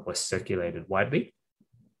was circulated widely.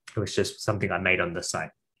 It was just something I made on the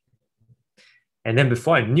side. And then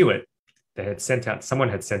before I knew it, someone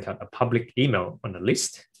had sent out a public email on a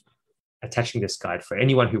list attaching this guide for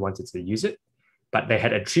anyone who wanted to use it, but they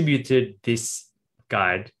had attributed this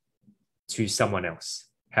guide to someone else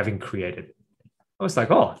having created it. I was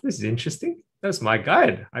like, oh, this is interesting. That's my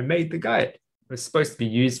guide. I made the guide. It was supposed to be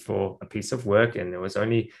used for a piece of work, and it was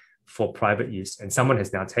only for private use. And someone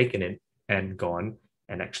has now taken it and gone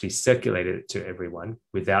and actually circulated it to everyone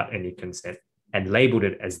without any consent and labeled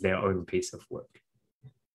it as their own piece of work.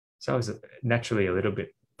 So I was naturally a little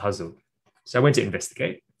bit puzzled. So I went to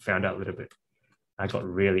investigate, found out a little bit. I got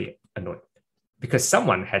really annoyed because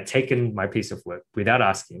someone had taken my piece of work without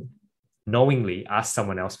asking, knowingly asked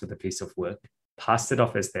someone else for the piece of work, passed it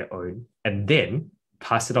off as their own, and then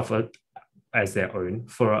passed it off as their own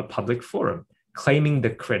for a public forum, claiming the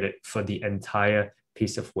credit for the entire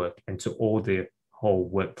piece of work and to the whole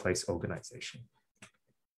workplace organization.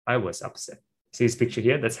 I was upset. See this picture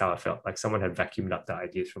here? That's how I felt, like someone had vacuumed up the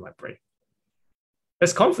ideas from my brain.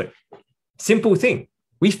 That's conflict. Simple thing.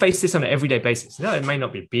 We face this on an everyday basis. Now, it may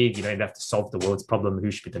not be big, you don't have to solve the world's problem, who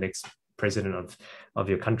should be the next president of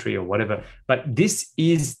your country or whatever, but this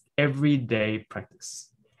is everyday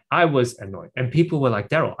practice. I was annoyed, and people were like,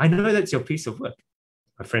 Daryl, I know that's your piece of work.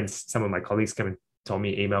 My friends, some of my colleagues came and told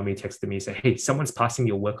me, emailed me, texted me, say, hey, someone's passing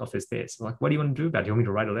your work off as theirs. I'm like, what do you want to do about it? Do you want me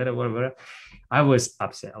to write a letter? Whatever. I was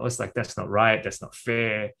upset. I was like, that's not right. That's not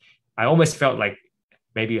fair. I almost felt like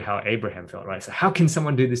maybe how Abraham felt, right? So how can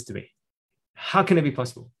someone do this to me? How can it be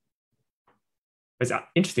possible? It's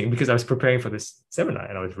interesting because I was preparing for this seminar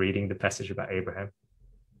and I was reading the passage about Abraham.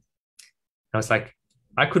 I was like,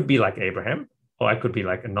 I could be like Abraham, or I could be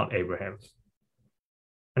like a not Abraham.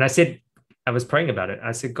 And I was praying about it.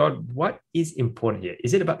 I said, God, what is important here?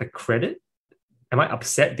 Is it about the credit? Am I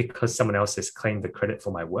upset because someone else has claimed the credit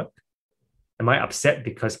for my work? Am I upset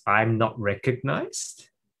because I'm not recognized?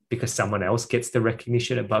 Because someone else gets the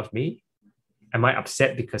recognition above me? Am I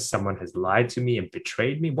upset because someone has lied to me and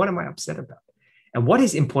betrayed me? What am I upset about? And what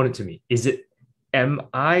is important to me? Am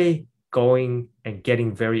I going and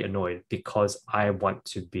getting very annoyed because I want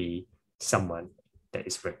to be someone that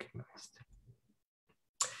is recognized?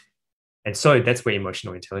 And so that's where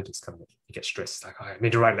emotional intelligence comes in. You get stressed, like, oh, I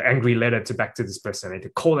need to write an angry letter back to this person. I need to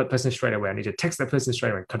call that person straight away. I need to text that person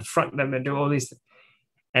straight away, confront them and do all these things.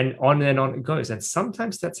 And on it goes. And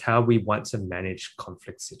sometimes that's how we want to manage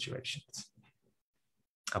conflict situations.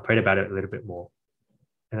 I prayed about it a little bit more.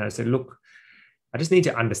 And I said, look, I just need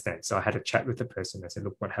to understand. So I had a chat with the person. I said,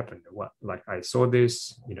 look, what happened? I saw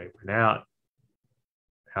this, it went out.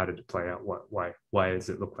 How did it play out? Why does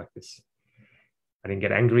it look like this? I didn't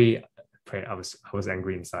get angry. I was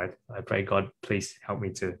angry inside. I pray, God, please help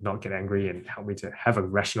me to not get angry and help me to have a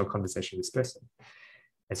rational conversation with this person.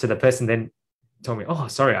 And so the person then told me, oh,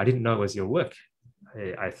 sorry, I didn't know it was your work.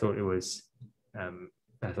 I thought it was,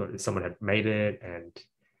 I thought someone had made it,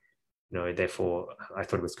 and therefore I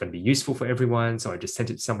thought it was going to be useful for everyone. So I just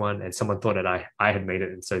sent it to someone, and someone thought that I had made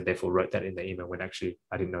it, and so therefore wrote that in the email when actually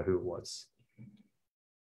I didn't know who it was.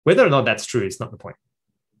 Whether or not that's true is not the point.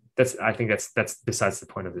 I think that's besides the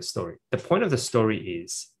point of the story. The point of the story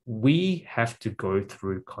is we have to go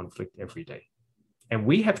through conflict every day, and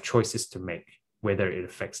we have choices to make, whether it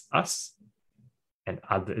affects us and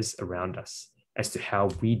others around us, as to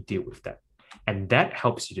how we deal with that. And that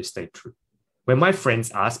helps you to stay true. When my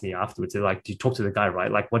friends ask me afterwards, they're like, "Do you talk to the guy,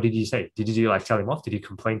 right? Like, what did you say? Did you tell him off? Did you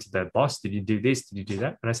complain to the boss? Did you do this? Did you do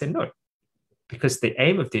that?" And I said, no. Because the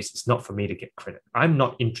aim of this is not for me to get credit. I'm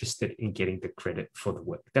not interested in getting the credit for the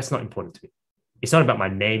work. That's not important to me. It's not about my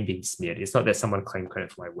name being smeared. It's not that someone claimed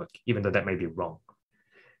credit for my work, even though that may be wrong.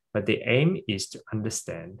 But the aim is to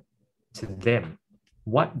understand to them,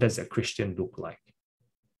 what does a Christian look like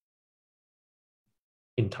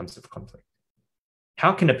in times of conflict?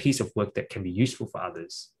 How can a piece of work that can be useful for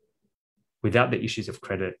others without the issues of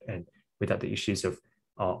credit and without the issues of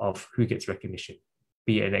who gets recognition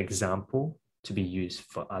be an example to be used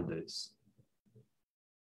for others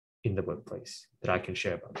in the workplace that I can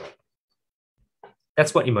share about that?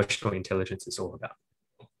 That's what emotional intelligence is all about.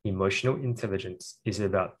 Emotional intelligence is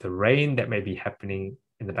about the rain that may be happening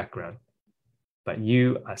in the background, but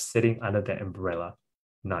you are sitting under the umbrella,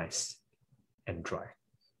 nice and dry.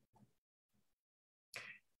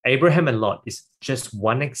 Abraham and Lot is just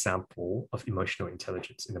one example of emotional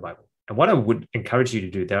intelligence in the Bible. And what I would encourage you to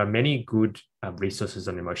do, there are many good resources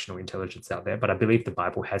on emotional intelligence out there, but I believe the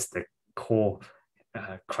Bible has the core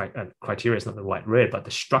criteria, is not the right word, but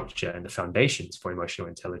the structure and the foundations for emotional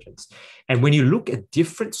intelligence. And when you look at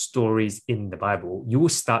different stories in the Bible, you will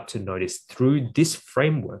start to notice through this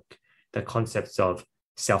framework the concepts of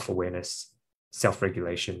self-awareness,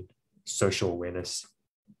 self-regulation, social awareness,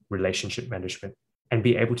 relationship management, and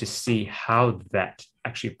be able to see how that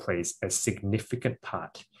actually plays a significant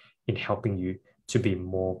part in helping you to be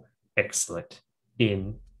more excellent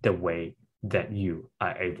in the way that you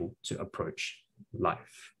are able to approach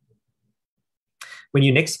life. When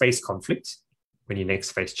you next face conflict, when you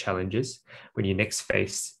next face challenges, when you next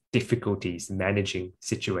face difficulties managing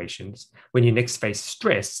situations, when you next face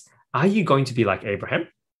stress, are you going to be like Abraham?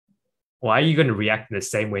 Or are you going to react in the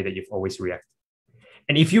same way that you've always reacted?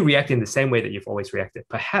 And if you react in the same way that you've always reacted,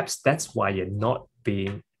 perhaps that's why you're not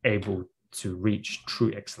being able to reach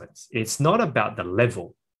true excellence. It's not about the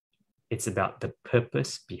level. It's about the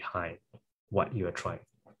purpose behind what you are trying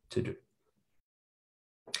to do.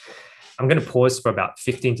 I'm going to pause for about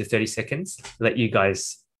 15 to 30 seconds, let you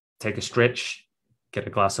guys take a stretch, get a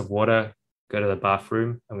glass of water, go to the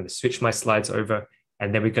bathroom. I'm going to switch my slides over,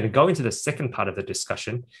 and then we're going to go into the second part of the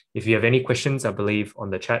discussion. If you have any questions, I believe on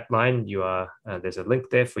the chat line, there's a link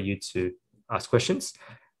there for you to ask questions.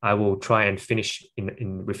 I will try and finish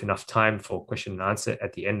with enough time for question and answer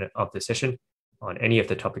at the end of the session on any of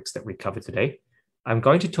the topics that we covered today. I'm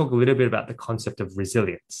going to talk a little bit about the concept of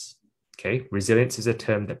resilience. Okay, resilience is a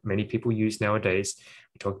term that many people use nowadays.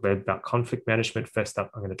 We talk about conflict management. First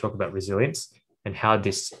up, I'm going to talk about resilience and how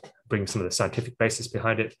this brings some of the scientific basis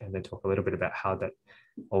behind it, and then talk a little bit about how that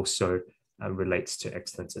also relates to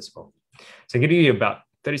excellence as well. So I'm giving you about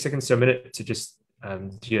 30 seconds to a minute to just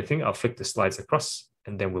do your thing. I'll flick the slides across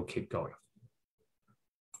and then we'll keep going.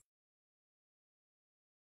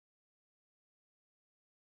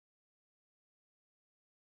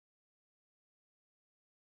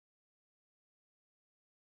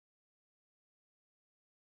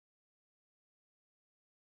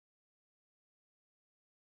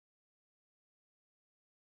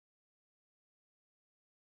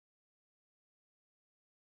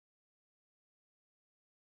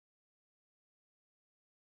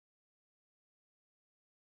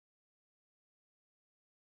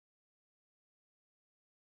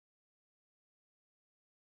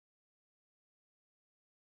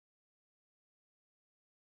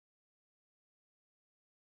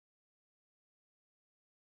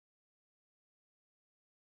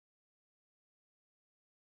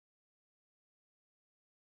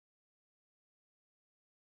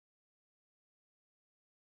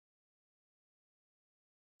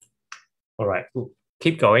 All right, we'll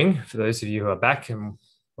keep going for those of you who are back, and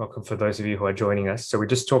welcome for those of you who are joining us. So we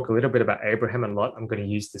just talk a little bit about Abraham and Lot. I'm going to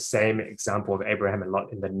use the same example of Abraham and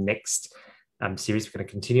Lot in the next series. We're going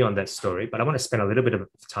to continue on that story, but I want to spend a little bit of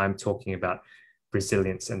time talking about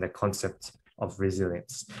resilience and the concept of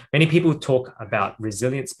resilience. Many people talk about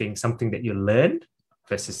resilience being something that you learn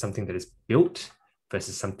versus something that is built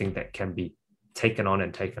versus something that can be taken on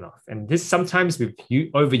and taken off. And this sometimes we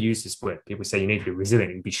overuse this word. People say you need to be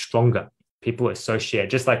resilient and be stronger. People associate,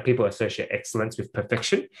 just like people associate excellence with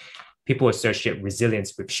perfection, people associate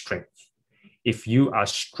resilience with strength. If you are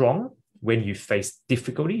strong when you face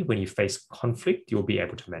difficulty, when you face conflict, you'll be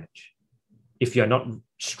able to manage. If you're not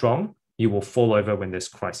strong, you will fall over when there's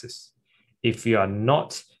crisis. If you are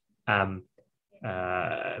not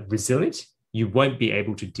resilient, you won't be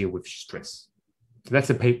able to deal with stress. So that's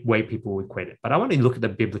the way people equate it. But I want to look at the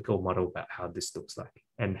biblical model about how this looks like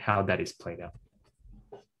and how that is played out.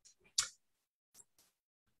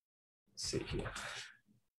 Let's see here.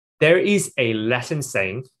 There is a Latin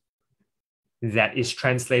saying that is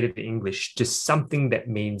translated to English to something that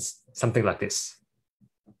means something like this.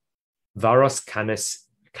 Varos canis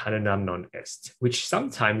canonam non est, which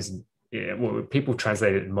sometimes people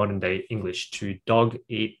translate it in modern day English to dog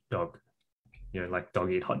eat dog. Like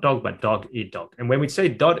dog eat hot dog, but dog eat dog. And when we say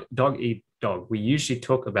dog eat dog, we usually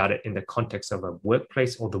talk about it in the context of a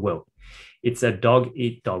workplace or the world. It's a dog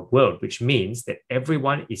eat dog world, which means that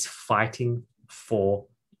everyone is fighting for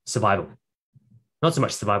survival. Not so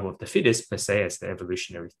much survival of the fittest per se as the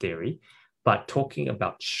evolutionary theory, but talking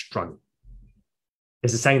about struggle.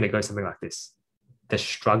 There's a saying that goes something like this: the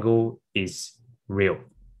struggle is real.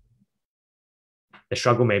 The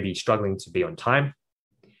struggle may be struggling to be on time,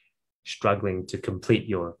 struggling to complete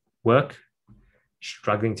your work,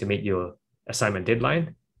 struggling to meet your assignment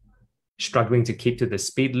deadline, struggling to keep to the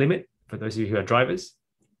speed limit for those of you who are drivers,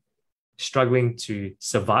 struggling to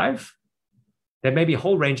survive. There may be a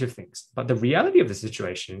whole range of things, but the reality of the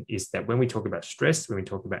situation is that when we talk about stress, when we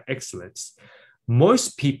talk about excellence,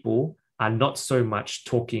 most people are not so much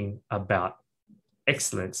talking about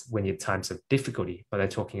excellence when you're times of difficulty, but they're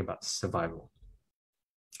talking about survival.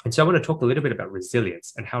 And so I want to talk a little bit about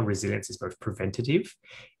resilience and how resilience is both preventative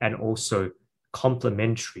and also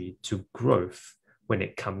complementary to growth when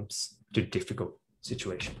it comes to difficult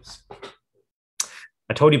situations.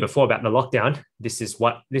 I told you before about the lockdown. This is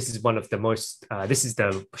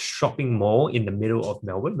the shopping mall in the middle of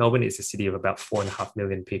Melbourne. Melbourne is a city of about 4.5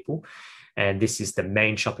 million people. And this is the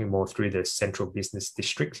main shopping mall through the central business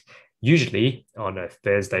district. Usually on a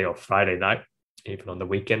Thursday or Friday night, even on the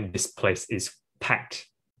weekend, this place is packed.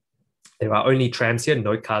 There are only trams here,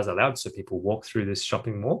 no cars allowed. So people walk through this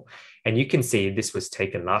shopping mall. And you can see this was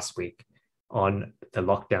taken last week on the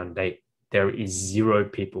lockdown date. There is 0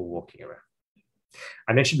 people walking around.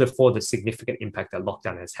 I mentioned before the significant impact that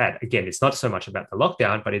lockdown has had. Again, it's not so much about the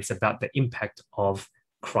lockdown, but it's about the impact of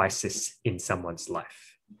crisis in someone's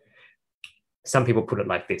life. Some people put it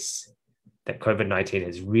like this, that COVID-19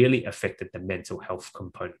 has really affected the mental health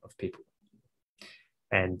component of people.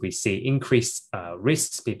 And we see increased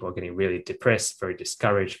risks. People are getting really depressed, very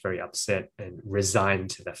discouraged, very upset, and resigned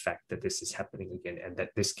to the fact that this is happening again and that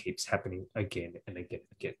this keeps happening again and again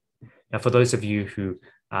and again. Now, for those of you who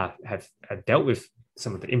have dealt with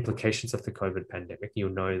some of the implications of the COVID pandemic,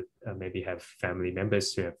 you'll know maybe have family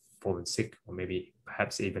members who have fallen sick, or maybe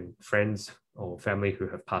perhaps even friends or family who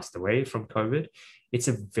have passed away from COVID. It's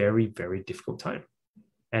a very, very difficult time.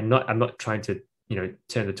 And I'm not trying to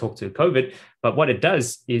turn the talk to COVID, but what it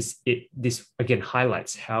does is this again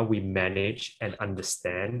highlights how we manage and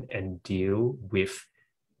understand and deal with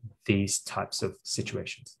these types of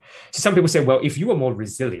situations. So some people say, well, if you are more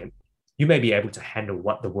resilient, you may be able to handle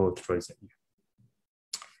what the world throws at you.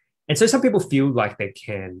 And so some people feel like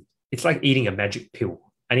it's like eating a magic pill.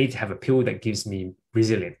 I need to have a pill that gives me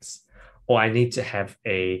resilience, or I need to have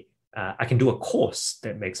I can do a course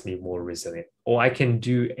that makes me more resilient, or I can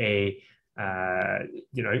do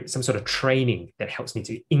some sort of training that helps me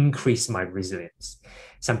to increase my resilience.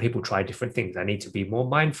 Some people try different things. I need to be more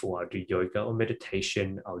mindful. I'll do yoga or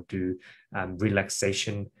meditation. I'll do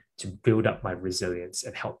relaxation to build up my resilience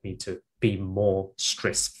and help me to be more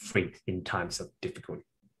stress-free in times of difficulty.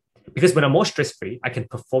 Because when I'm more stress-free, I can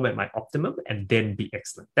perform at my optimum and then be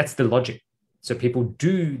excellent. That's the logic. So people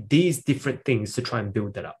do these different things to try and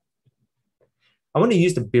build that up. I want to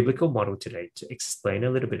use the biblical model today to explain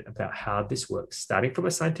a little bit about how this works, starting from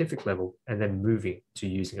a scientific level and then moving to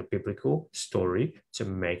using a biblical story to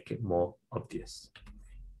make it more obvious.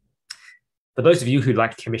 For those of you who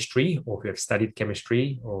like chemistry or who have studied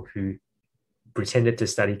chemistry or who pretended to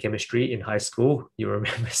study chemistry in high school, you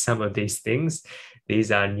remember some of these things.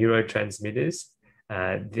 These are neurotransmitters.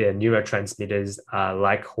 The neurotransmitters are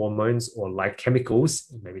like hormones or like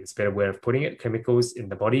chemicals, maybe it's a better way of putting it, chemicals in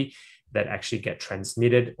the body that actually get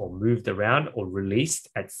transmitted or moved around or released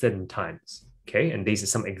at certain times. Okay, and these are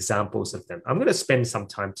some examples of them. I'm going to spend some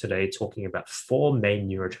time today talking about 4 main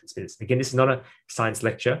neurotransmitters. Again, this is not a science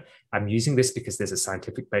lecture. I'm using this because there's a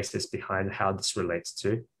scientific basis behind how this relates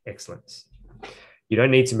to excellence. You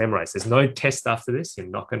don't need to memorize. There's no test after this. You're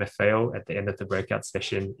not going to fail at the end of the breakout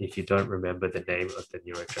session if you don't remember the name of the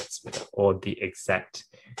neurotransmitter or the exact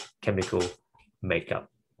chemical makeup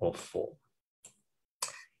or form.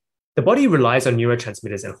 The body relies on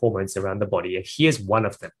neurotransmitters and hormones around the body, and here's one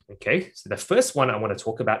of them, okay? So the first one I want to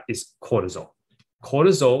talk about is cortisol.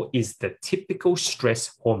 Cortisol is the typical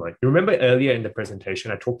stress hormone. You remember earlier in the presentation,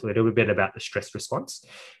 I talked a little bit about the stress response,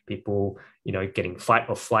 people, getting fight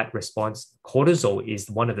or flight response. Cortisol is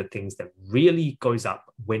one of the things that really goes up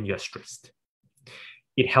when you're stressed.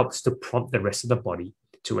 It helps to prompt the rest of the body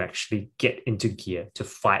to actually get into gear to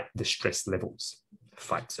fight the stress levels,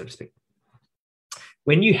 so to speak.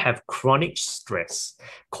 When you have chronic stress,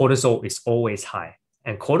 cortisol is always high.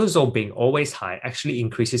 And cortisol being always high actually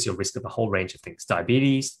increases your risk of a whole range of things: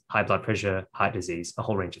 diabetes, high blood pressure, heart disease, a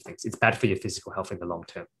whole range of things. It's bad for your physical health in the long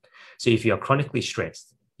term. So if you are chronically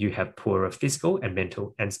stressed, you have poorer physical and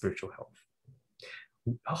mental and spiritual health.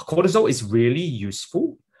 cortisol is really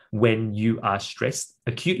useful when you are stressed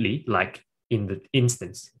acutely, like in the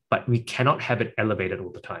instance, but we cannot have it elevated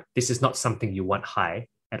all the time. This is not something you want high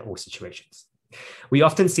at all situations. We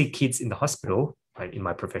often see kids in the hospital, right, in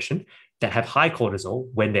my profession, that have high cortisol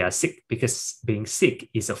when they are sick, because being sick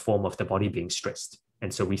is a form of the body being stressed.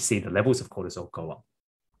 And so we see the levels of cortisol go up.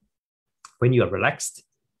 When you are relaxed,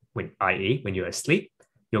 i.e., when you're asleep,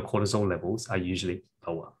 your cortisol levels are usually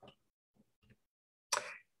lower.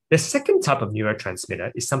 The second type of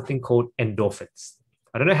neurotransmitter is something called endorphins.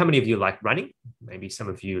 I don't know how many of you like running. Maybe some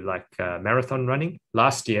of you like marathon running.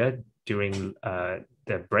 Last year, during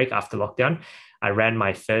the break after lockdown, I ran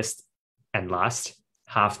my first and last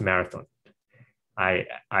half marathon.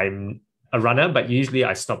 I'm a runner, but usually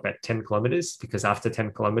I stop at 10 kilometers, because after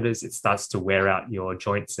 10 kilometers, it starts to wear out your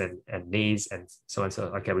joints and knees and so on. So,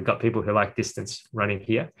 okay, we've got people who like distance running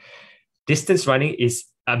here. Distance running is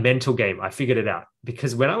a mental game. I figured it out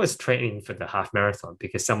because when I was training for the half marathon,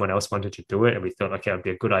 because someone else wanted to do it, and we thought, okay, it'd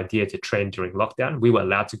be a good idea to train during lockdown. We were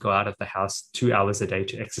allowed to go out of the house 2 hours a day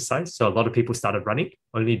to exercise. So a lot of people started running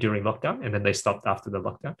only during lockdown, and then they stopped after the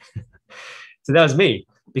lockdown. So that was me,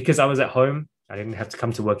 because I was at home. I didn't have to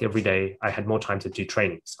come to work every day. I had more time to do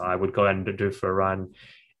training. So I would go and do for a run.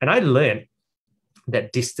 And I learned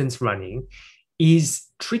that distance running is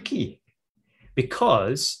tricky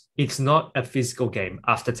because it's not a physical game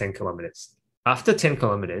after 10 kilometers. After 10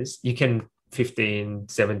 kilometers, you can 15,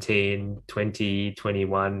 17, 20,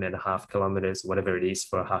 21 and a half kilometers, whatever it is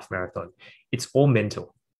for a half marathon. It's all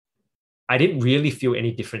mental. I didn't really feel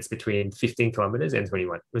any difference between 15 kilometers and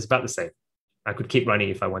 21. It was about the same. I could keep running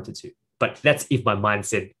if I wanted to, but that's if my mind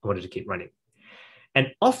said I wanted to keep running.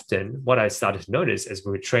 And often what I started to notice as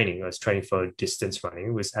we were training, I was training for distance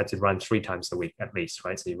running, was I had to run 3 times a week at least,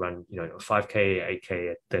 right? So you run, 5K,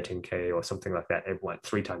 8K, 13K or something like that, and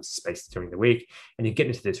 3 times space during the week. And you get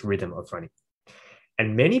into this rhythm of running.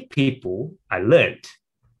 And many people I learned,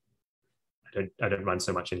 I don't run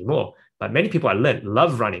so much anymore, but many people I learned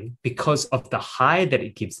love running because of the high that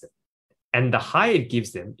it gives them. And the high it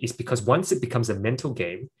gives them is because once it becomes a mental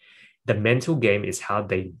game, the mental game is how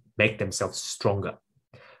they make themselves stronger.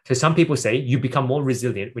 So some people say you become more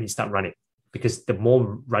resilient when you start running, because the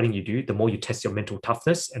more running you do, the more you test your mental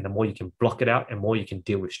toughness and the more you can block it out and more you can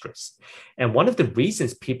deal with stress. And one of the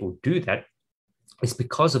reasons people do that is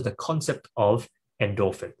because of the concept of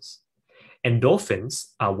endorphins.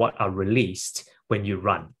 Endorphins are what are released when you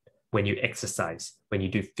run, when you exercise, when you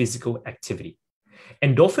do physical activity.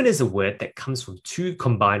 Endorphin is a word that comes from 2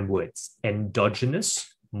 combined words,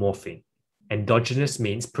 endogenous, morphine. Endogenous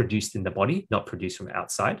means produced in the body, not produced from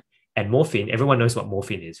outside. And morphine, everyone knows what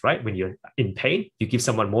morphine is, right? When you're in pain, you give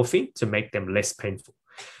someone morphine to make them less painful.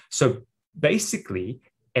 So basically,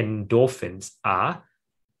 endorphins are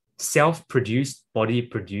self-produced,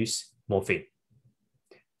 body-produced morphine.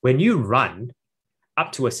 When you run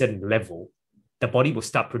up to a certain level, the body will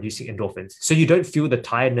start producing endorphins. So you don't feel the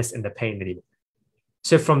tiredness and the pain anymore.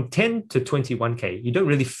 So from 10 to 21K, you don't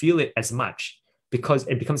really feel it as much because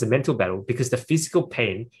it becomes a mental battle, because the physical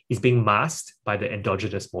pain is being masked by the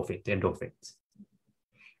endogenous morphine, the endorphins.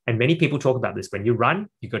 And many people talk about this. When you run,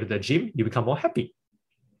 you go to the gym, you become more happy.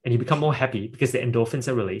 And you become more happy because the endorphins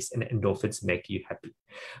are released and the endorphins make you happy.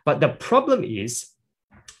 But the problem is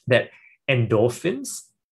that endorphins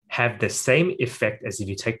have the same effect as if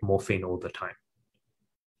you take morphine all the time.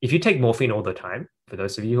 If you take morphine all the time, for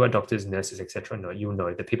those of you who are doctors, nurses, etc., you'll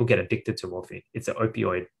know that people get addicted to morphine. It's an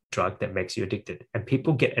opioid drug that makes you addicted. And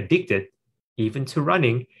people get addicted even to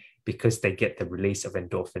running because they get the release of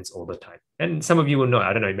endorphins all the time. And some of you will know,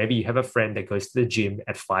 I don't know, maybe you have a friend that goes to the gym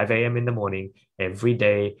at 5 a.m. in the morning, every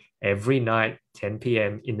day, every night, 10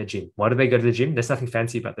 p.m. in the gym. Why do they go to the gym? There's nothing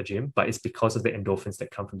fancy about the gym, but it's because of the endorphins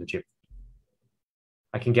that come from the gym.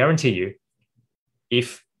 I can guarantee you,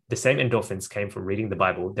 if the same endorphins came from reading the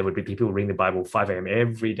Bible, there would be people reading the Bible 5 a.m.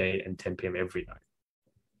 every day and 10 p.m. every night.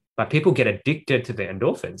 But people get addicted to the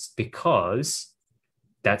endorphins because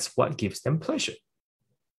that's what gives them pleasure.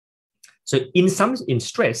 So in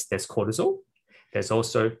stress, there's cortisol. There's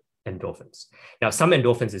also endorphins. Now, some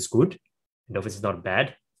endorphins is good. Endorphins is not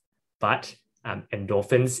bad, but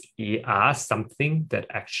endorphins are something that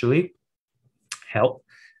actually help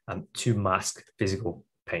to mask physical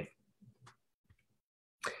pain.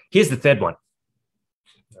 Here's the third one.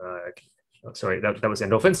 Sorry, that was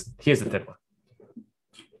endorphins. Here's the third one.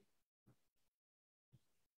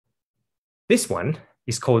 This one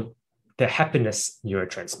is called the happiness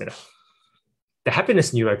neurotransmitter. The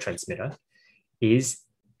happiness neurotransmitter is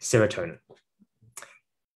serotonin.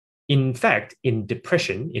 In fact, in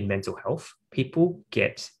depression, in mental health, people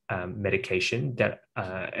get medication that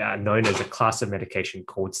are known as a class of medication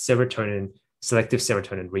called selective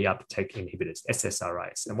serotonin reuptake inhibitors,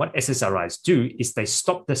 SSRIs. And what SSRIs do is they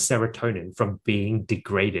stop the serotonin from being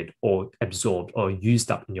degraded or absorbed or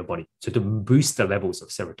used up in your body, so to boost the levels of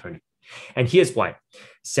serotonin. And here's why.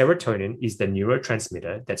 Serotonin is the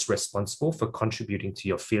neurotransmitter that's responsible for contributing to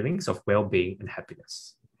your feelings of well-being and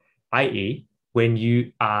happiness, i.e., when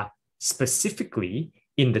you are specifically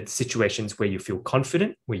in the situations where you feel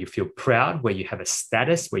confident, where you feel proud, where you have a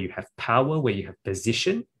status, where you have power, where you have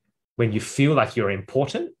position, when you feel like you're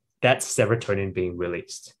important, that's serotonin being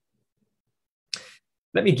released.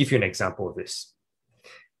 Let me give you an example of this.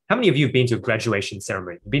 How many of you have been to a graduation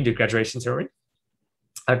ceremony? Been to a graduation ceremony?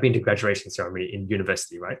 I've been to graduation ceremony in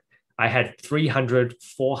university, right? I had 300,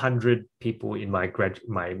 400 people in my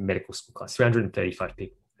medical school class, 335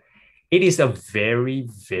 people. It is a very,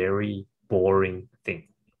 very boring thing.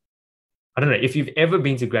 I don't know if you've ever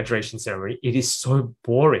been to graduation ceremony, it is so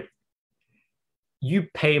boring. You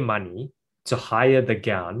pay money to hire the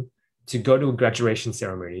gown, to go to a graduation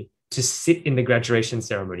ceremony, to sit in the graduation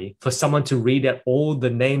ceremony, for someone to read out all the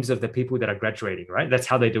names of the people that are graduating, right? That's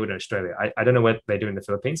how they do it in Australia. I don't know what they do in the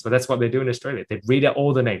Philippines, but that's what they do in Australia. They read out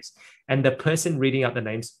all the names. And the person reading out the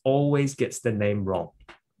names always gets the name wrong.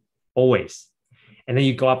 Always. And then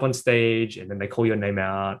you go up on stage and then they call your name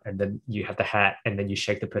out and then you have the hat and then you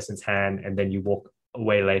shake the person's hand and then you walk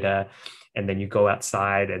away later and then you go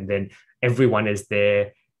outside and then everyone is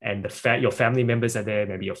there and your family members are there.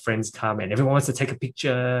 Maybe your friends come and everyone wants to take a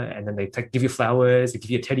picture and then they give you flowers, they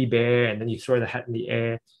give you a teddy bear and then you throw the hat in the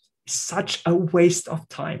air. It's such a waste of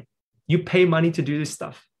time. You pay money to do this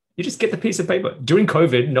stuff. You just get the piece of paper. During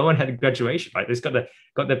COVID, no one had a graduation, right? They just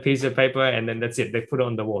got the piece of paper and then that's it. They put it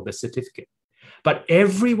on the wall, the certificate. But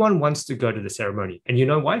everyone wants to go to the ceremony. And you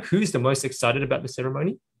know why? Who's the most excited about the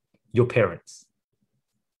ceremony? Your parents.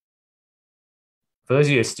 For those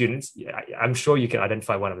of you students, I'm sure you can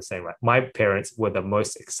identify what I'm saying, right? My parents were the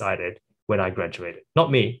most excited when I graduated. Not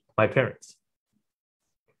me, my parents.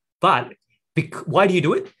 But why do you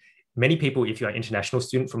do it? Many people, if you're an international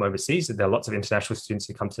student from overseas, there are lots of international students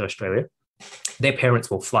who come to Australia, their parents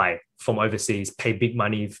will fly from overseas, pay big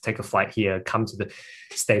money, take a flight here,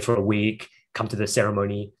 stay for a week, come to the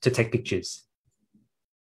ceremony to take pictures.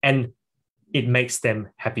 And it makes them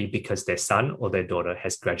happy because their son or their daughter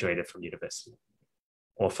has graduated from university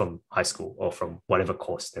or from high school or from whatever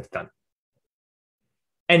course they've done.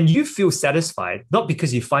 And you feel satisfied, not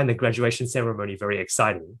because you find the graduation ceremony very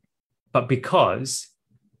exciting, but because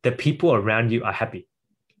the people around you are happy.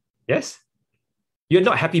 Yes? You're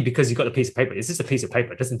not happy because you got a piece of paper. It's just a piece of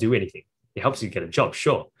paper. It doesn't do anything. It helps you get a job,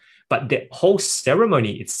 sure. But the whole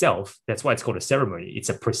ceremony itself, that's why it's called a ceremony. It's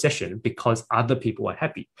a procession because other people are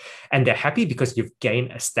happy. And they're happy because you've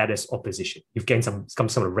gained a status or position. You've gained some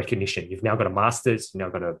sort of recognition. You've now got a master's, you've now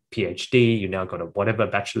got a PhD, you've now got a whatever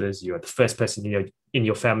bachelor's, you're the first person in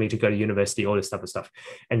your family to go to university, all this type of stuff.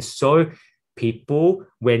 And so people,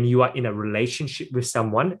 when you are in a relationship with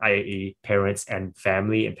someone, i.e. parents and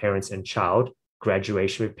family and parents and child,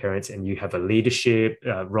 graduation with parents, and you have a leadership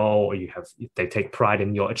role, or they take pride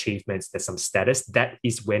in your achievements, there's some status, that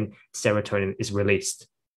is when serotonin is released.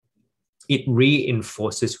 It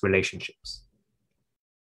reinforces relationships.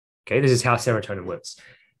 Okay, this is how serotonin works.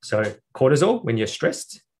 So cortisol, when you're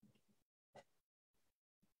stressed,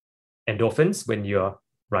 endorphins, when you're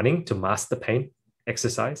running to mask the pain,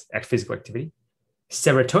 exercise, physical activity,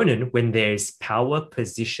 serotonin, when there's power,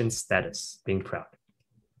 position, status, being proud.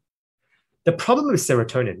 The problem with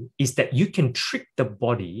serotonin is that you can trick the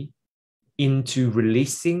body into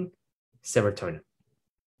releasing serotonin.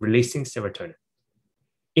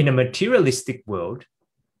 In a materialistic world,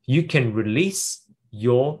 you can release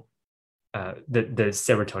the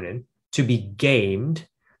serotonin to be gamed,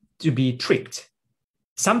 to be tricked.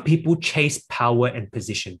 Some people chase power and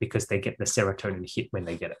position because they get the serotonin hit when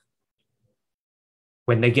they get it.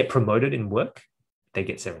 When they get promoted in work, they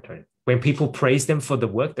get serotonin. When people praise them for the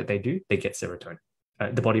work that they do, they get serotonin.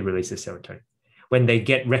 The body releases serotonin. When they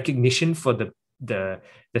get recognition for the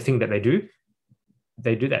thing that they do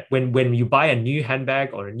that. When you buy a new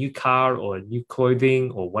handbag or a new car or a new clothing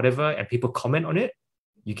or whatever, and people comment on it,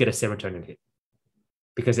 you get a serotonin hit.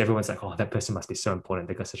 Because everyone's like, oh, that person must be so important.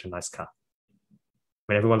 They got such a nice car.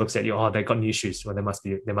 When everyone looks at you, oh, they got new shoes. Well, they must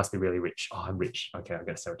be really rich. Oh, I'm rich. Okay, I got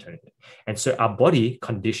a serotonin hit. And so our body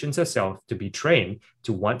conditions ourselves to be trained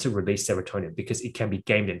to want to release serotonin because it can be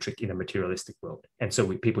gamed and tricked in a materialistic world. And so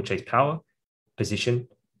people chase power, position,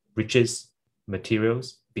 riches,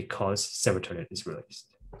 materials because serotonin is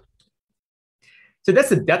released. So that's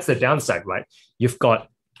the downside, right? You've got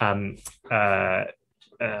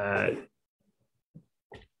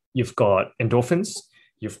you've got endorphins,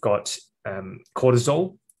 you've got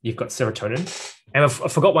cortisol, you've got serotonin, and I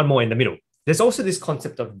forgot one more in the middle. There's also this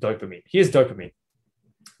concept of dopamine. Here's dopamine.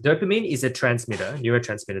 Dopamine is a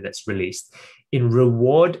neurotransmitter that's released in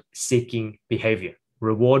reward-seeking behavior,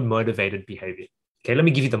 reward-motivated behavior. Okay, let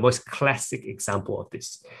me give you the most classic example of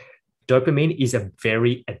this. Dopamine is a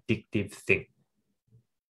very addictive thing.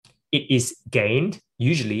 It is gained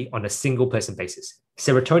usually on a single person basis.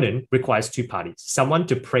 Serotonin requires two parties. Someone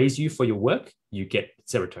to praise you for your work, you get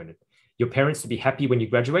serotonin. Your parents to be happy when you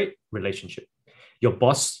graduate, relationship. Your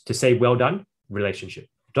boss to say, well done, relationship.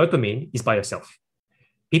 Dopamine is by yourself.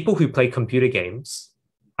 People who play computer games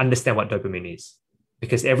understand what dopamine is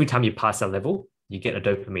because every time you pass a level, you get a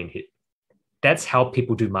dopamine hit. That's how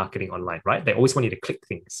people do marketing online, right? They always want you to click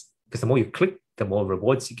things because the more you click, the more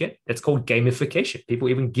rewards you get. That's called gamification. People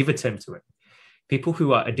even give a term to it. People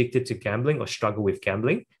who are addicted to gambling or struggle with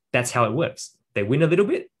gambling, that's how it works. They win a little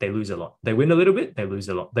bit, they lose a lot. They win a little bit, they lose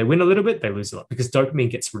a lot. They win a little bit, they lose a lot because dopamine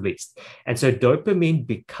gets released. And so dopamine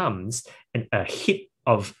becomes a hit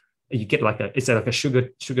of, you get it's like a sugar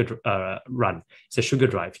run. It's a sugar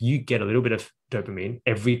drive. You get a little bit of dopamine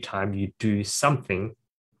every time you do something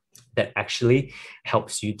that actually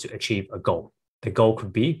helps you to achieve a goal. The goal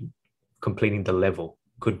could be completing the level,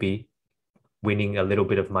 could be winning a little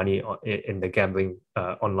bit of money in the gambling,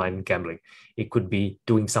 online gambling. It could be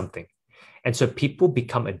doing something. And so people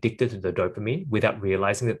become addicted to the dopamine without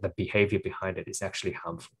realizing that the behavior behind it is actually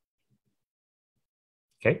harmful.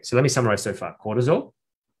 Okay, so let me summarize so far. Cortisol,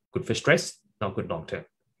 good for stress, not good long-term.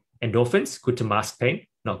 Endorphins, good to mask pain,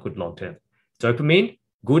 not good long-term. Dopamine,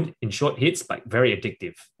 good in short hits, but very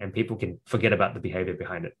addictive, and people can forget about the behavior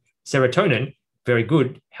behind it. Serotonin, very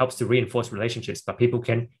good, helps to reinforce relationships, but people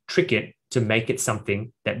can trick it to make it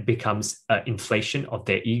something that becomes an inflation of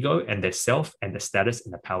their ego and their self and the status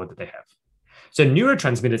and the power that they have. So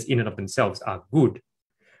neurotransmitters in and of themselves are good,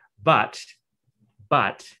 but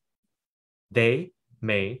they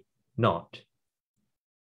may not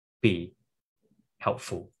be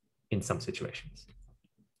helpful in some situations.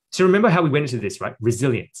 So remember how we went into this, right?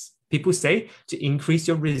 Resilience. People say to increase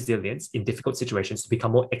your resilience in difficult situations, to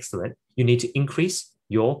become more excellent, you need to increase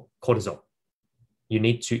your cortisol. You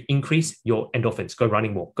need to increase your endorphins, go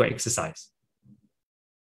running more, go exercise.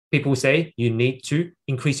 People say you need to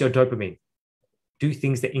increase your dopamine. Do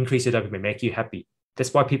things that increase your dopamine, make you happy.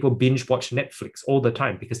 That's why people binge watch Netflix all the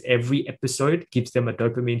time, because every episode gives them a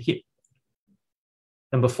dopamine hit.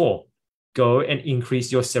 Number 4, go and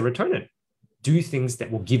increase your serotonin. Do things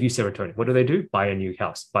that will give you serotonin. What do? Buy a new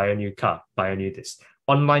house, buy a new car, buy a new this.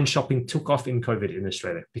 Online shopping took off in COVID in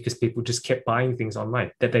Australia because people just kept buying things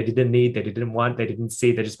online that they didn't need, they didn't want, they didn't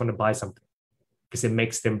see, they just want to buy something because it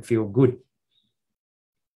makes them feel good.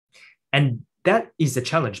 And that is a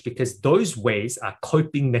challenge because those ways are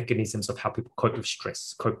coping mechanisms of how people cope with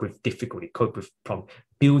stress, cope with difficulty, cope with problem,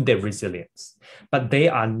 build their resilience. But they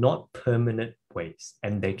are not permanent ways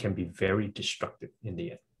and they can be very destructive in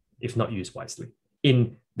the end if not used wisely.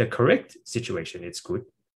 In the correct situation, it's good,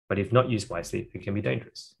 but if not used wisely, it can be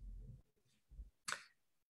dangerous.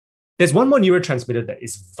 There's one more neurotransmitter that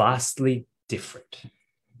is vastly different.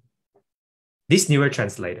 This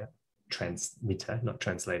neurotransmitter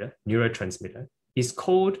is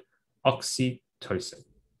called oxytocin.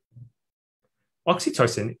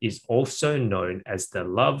 Oxytocin is also known as the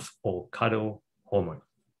love or cuddle hormone.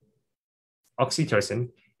 Oxytocin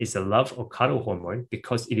is a love or cuddle hormone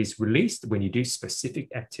because it is released when you do specific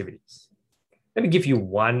activities. Let me give you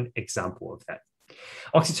one example of that.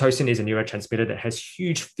 Oxytocin is a neurotransmitter that has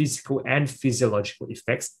huge physical and physiological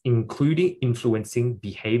effects, including influencing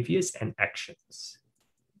behaviors and actions.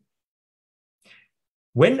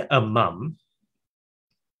 When a mum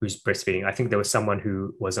who's breastfeeding, I think there was someone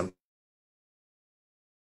who was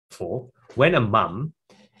when a mum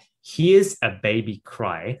hears a baby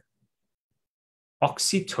cry,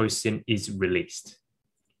 oxytocin is released.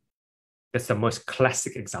 That's the most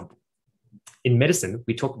classic example. In medicine,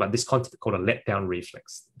 we talk about this concept called a letdown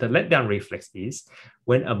reflex. The letdown reflex is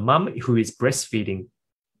when a mum who is breastfeeding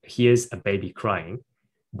hears a baby crying,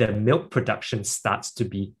 the milk production starts to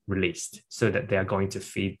be released so that they are going to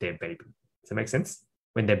feed their baby. Does that make sense?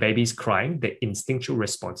 When their baby is crying, the instinctual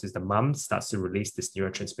response is the mum starts to release this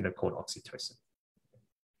neurotransmitter called oxytocin.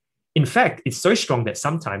 In fact, it's so strong that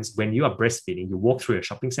sometimes when you are breastfeeding, you walk through a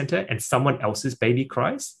shopping center and someone else's baby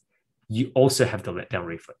cries, you also have the letdown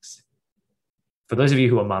reflex. For those of you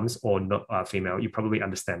who are mums or not female, you probably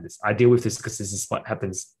understand this. I deal with this because this is what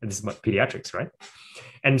happens, and this is what pediatrics, right?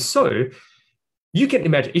 And so You can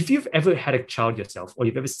imagine if you've ever had a child yourself, or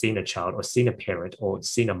you've ever seen a child, or seen a parent, or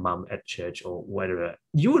seen a mum at church, or whatever,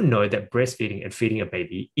 you will know that breastfeeding and feeding a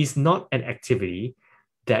baby is not an activity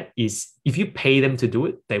that is, if you pay them to do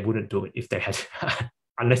it, they wouldn't do it if they had,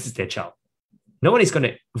 unless it's their child. No one is going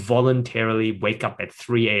to voluntarily wake up at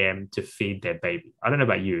 3 a.m. to feed their baby. I don't know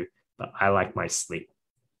about you, but I like my sleep.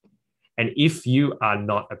 And if you are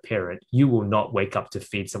not a parent, you will not wake up to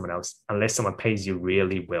feed someone else unless someone pays you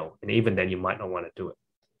really well. And even then, you might not want to do it.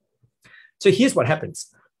 So here's what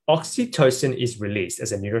happens. Oxytocin is released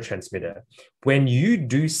as a neurotransmitter when you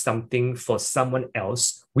do something for someone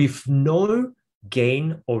else with no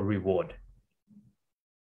gain or reward.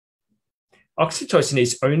 Oxytocin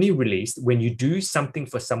is only released when you do something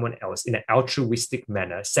for someone else in an altruistic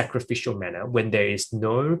manner, sacrificial manner, when there is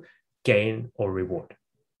no gain or reward.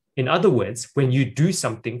 In other words, when you do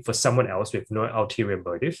something for someone else with no ulterior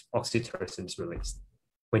motive, oxytocin is released.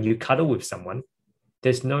 When you cuddle with someone,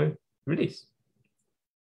 there's no release.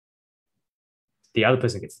 The other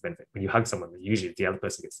person gets the benefit. When you hug someone, usually the other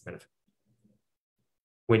person gets the benefit.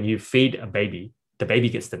 When you feed a baby, the baby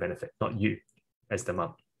gets the benefit, not you as the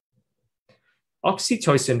mum.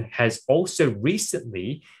 Oxytocin has also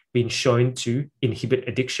recently been shown to inhibit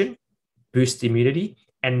addiction, boost immunity,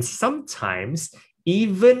 and sometimes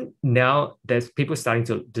even now there's people starting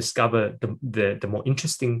to discover the more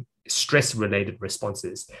interesting stress-related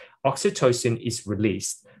responses. Oxytocin is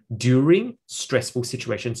released during stressful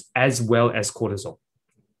situations as well as cortisol.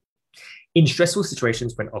 In stressful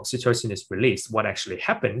situations, when oxytocin is released, what actually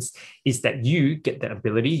happens is that you get the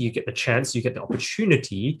ability, you get the chance, you get the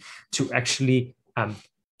opportunity to actually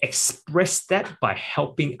express that by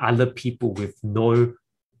helping other people with no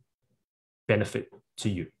benefit to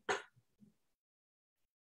you.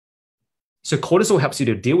 So cortisol helps you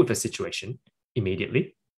to deal with a situation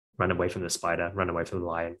immediately, run away from the spider, run away from the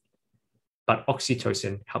lion. But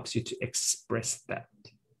oxytocin helps you to express that.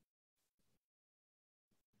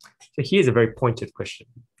 So here's a very pointed question.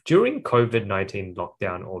 During COVID-19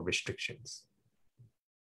 lockdown or restrictions,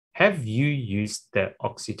 have you used the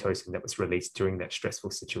oxytocin that was released during that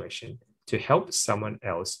stressful situation to help someone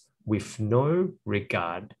else with no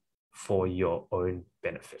regard for your own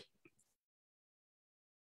benefit?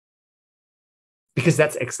 Because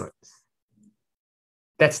that's excellent.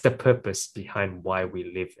 That's the purpose behind why we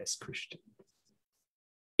live as Christians.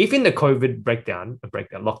 If in the COVID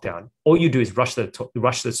lockdown, all you do is rush to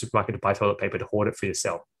the supermarket to buy toilet paper to hoard it for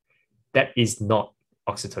yourself, that is not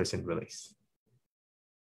oxytocin release.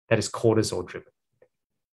 That is cortisol driven.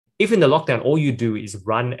 If in the lockdown, all you do is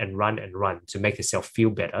run and run and run to make yourself feel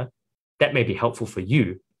better, that may be helpful for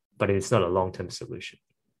you, but it's not a long-term solution.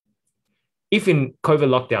 If in COVID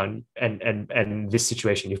lockdown and this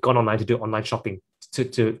situation, you've gone online to do online shopping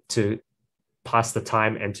to pass the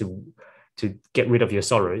time and to get rid of your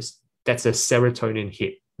sorrows, that's a serotonin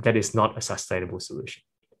hit. That is not a sustainable solution.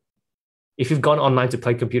 If you've gone online to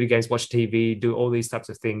play computer games, watch TV, do all these types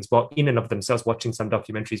of things, well, in and of themselves, watching some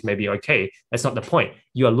documentaries may be okay. That's not the point.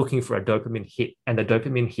 You are looking for a dopamine hit, and the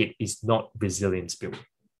dopamine hit is not resilience building.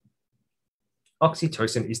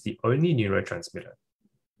 Oxytocin is the only neurotransmitter.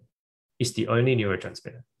 It's the only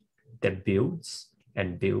neurotransmitter that builds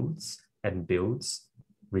and builds and builds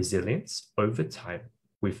resilience over time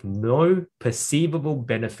with no perceivable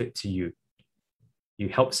benefit to you. You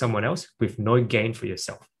help someone else with no gain for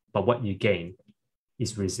yourself, but what you gain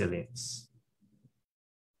is resilience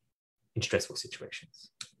in stressful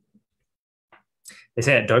situations. They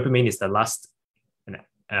say that dopamine is the lust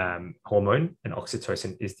hormone and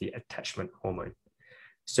oxytocin is the attachment hormone.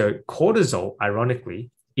 So cortisol,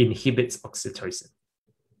 ironically, inhibits oxytocin.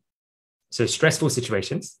 So stressful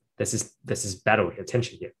situations, this is battle here,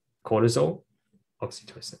 tension here. Cortisol,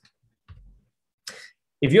 oxytocin.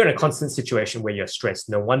 If you're in a constant situation where you're stressed,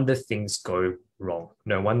 no wonder things go wrong.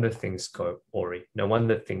 No wonder things go awry. No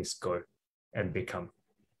wonder things go and become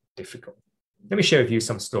difficult. Let me share with you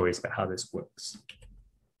some stories about how this works.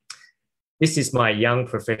 This is my young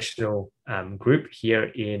professional group here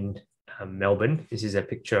in Melbourne. This is a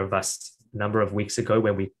picture of us a number of weeks ago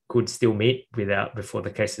when we could still meet before the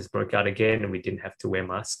cases broke out again and we didn't have to wear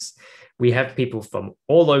masks. We have people from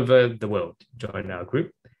all over the world join our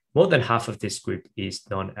group. More than half of this group is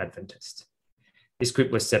non-Adventist. This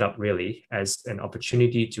group was set up really as an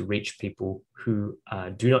opportunity to reach people who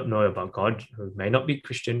do not know about God, who may not be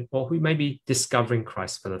Christian, or who may be discovering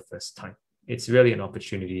Christ for the first time. It's really an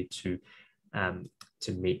opportunity to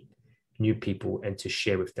meet new people and to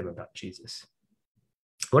share with them about Jesus.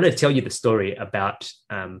 I want to tell you the story about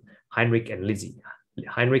Heinrich and Lizzie.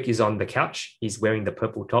 Heinrich is on the couch. He's wearing the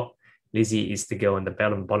purple top. Lizzie is the girl in the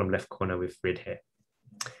bottom left corner with red hair.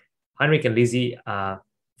 Heinrich and Lizzie are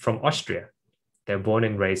from Austria. They're born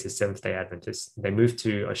and raised as Seventh-day Adventists. They moved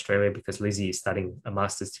to Australia because Lizzie is studying a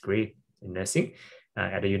master's degree in nursing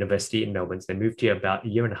at a university in Melbourne. They moved here about a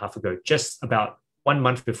year and a half ago, just about 1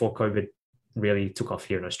 month before COVID really took off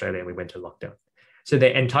here in Australia and we went to lockdown. So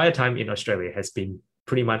their entire time in Australia has been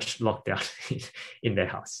pretty much locked down in their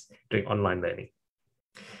house doing online learning.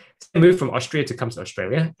 So they moved from Austria to come to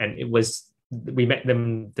Australia, and we met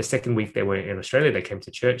them the second week they were in Australia. They came to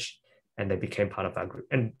church and they became part of our group.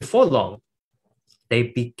 And before long, they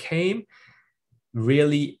became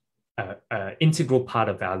really an integral part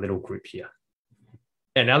of our little group here.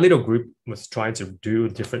 And our little group was trying to do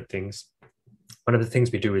different things. One of the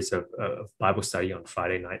things we do is a Bible study on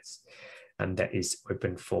Friday nights, and that is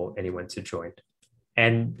open for anyone to join.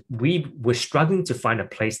 And we were struggling to find a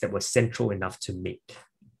place that was central enough to meet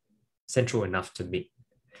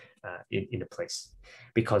in a place,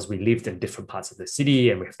 because we lived in different parts of the city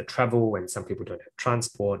and we have to travel, and some people don't have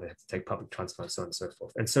transport, they have to take public transport, and so on and so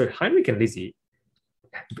forth. And so Heinrich and Lizzie,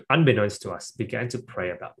 unbeknownst to us, began to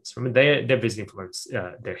pray about this. Remember, they're visiting from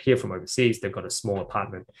they're here from overseas. They've got a small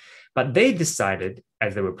apartment, but they decided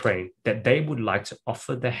as they were praying that they would like to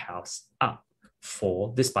offer the house up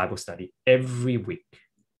for this Bible study every week.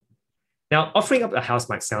 Now, offering up a house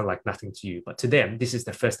might sound like nothing to you, but to them, this is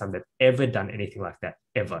the first time they've ever done anything like that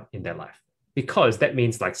ever in their life, because that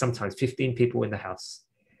means like sometimes 15 people in the house.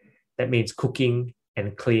 That means cooking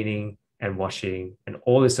and cleaning and washing and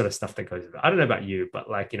all this sort of stuff that goes with it. I don't know about you, but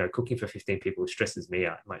like, cooking for 15 people stresses me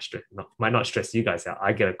out. Might not stress you guys out.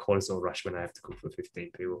 I get a cortisol rush when I have to cook for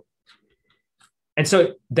 15 people. And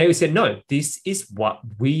so they said, no, this is what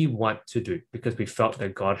we want to do, because we felt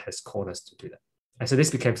that God has called us to do that. And so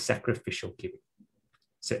this became sacrificial giving.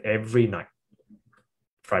 So every night,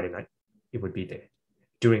 Friday night, it would be there.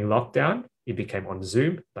 During lockdown, it became on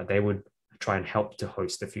Zoom, but they would try and help to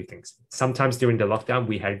host a few things. Sometimes during the lockdown,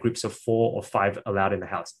 we had groups of 4 or 5 allowed in the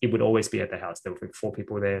house. It would always be at the house. There would be 4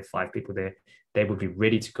 people there, 5 people there. They would be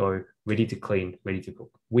ready to go, ready to clean, ready to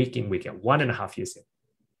cook, week in, week out, 1.5 years in.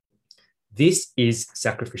 This is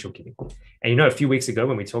sacrificial giving. And a few weeks ago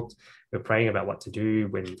when we were praying about what to do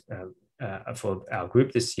for our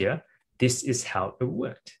group this year, this is how it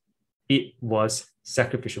worked. It was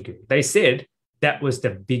sacrificial giving. They said that was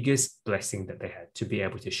the biggest blessing that they had, to be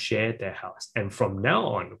able to share their house. And from now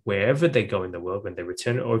on, wherever they go in the world, when they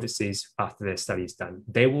return overseas after their study is done,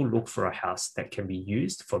 they will look for a house that can be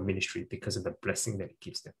used for ministry because of the blessing that it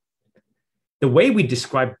gives them. The way we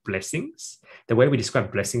describe blessings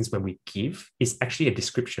when we give is actually a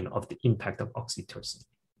description of the impact of oxytocin.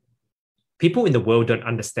 People in the world don't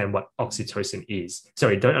understand what oxytocin is.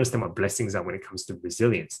 Don't understand what blessings are when it comes to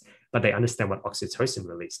resilience, but they understand what oxytocin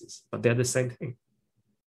releases. But they're the same thing.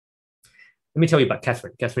 Let me tell you about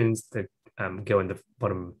Catherine. Catherine's the girl in the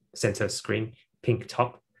bottom center screen, pink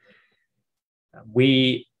top.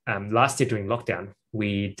 We last year during lockdown,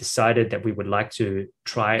 we decided that we would like to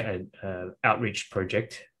try an outreach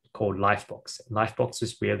project called Lifebox. Lifebox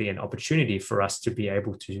was really an opportunity for us to be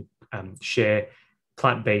able to share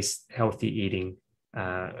plant-based healthy eating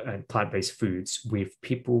and plant-based foods with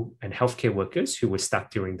people and healthcare workers who were stuck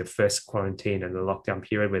during the first quarantine and the lockdown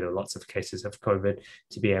period, where there were lots of cases of COVID,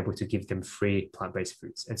 to be able to give them free plant-based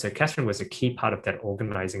foods. And so Catherine was a key part of that,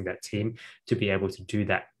 organizing that team to be able to do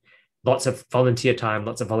that. Lots of volunteer time,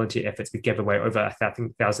 lots of volunteer efforts. We gave away over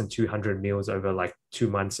 1,200 meals over like 2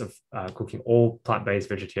 months of cooking, all plant-based,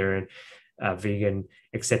 vegetarian, vegan,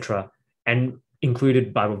 etc. And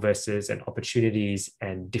included Bible verses and opportunities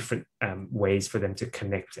and different ways for them to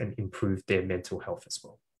connect and improve their mental health as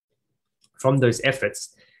well. From those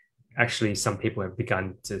efforts, actually, some people have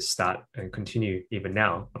begun to start and continue even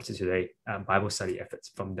now up to today, Bible study efforts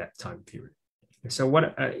from that time period. So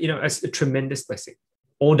it's a tremendous blessing,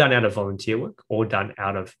 all done out of volunteer work, all done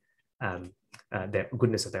out of the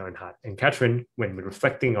goodness of their own heart. And Catherine, when we're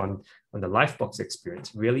reflecting on the Lifebox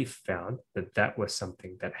experience, really found that was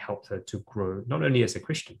something that helped her to grow, not only as a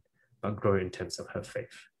Christian, but grow in terms of her faith.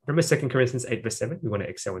 Remember 2 Corinthians 8 verse 7? We want to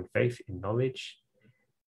excel in faith, in knowledge,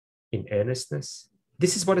 in earnestness.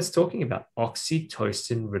 This is what it's talking about.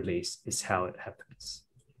 Oxytocin release is how it happens.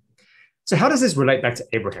 So how does this relate back to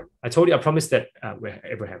Abraham? I promised that we're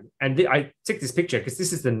Abraham. And I took this picture because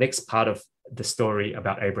this is the next part of the story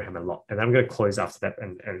about Abraham a lot. And I'm going to close after that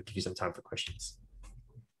and give you some time for questions.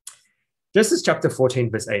 Genesis chapter 14,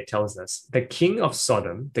 verse 8 tells us, the king of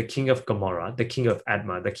Sodom, the king of Gomorrah, the king of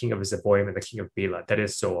Admah, the king of Zeboim, and the king of Bela, that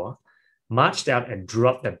is Zoar, marched out and drew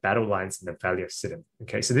up the battle lines in the valley of Siddim.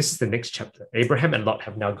 Okay, so this is the next chapter. Abraham and Lot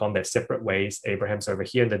have now gone their separate ways. Abraham's over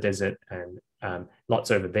here in the desert and Lot's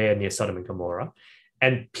over there near Sodom and Gomorrah.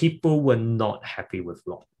 And people were not happy with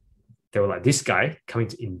Lot. They were like, this guy coming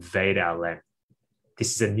to invade our land.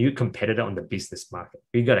 This is a new competitor on the business market.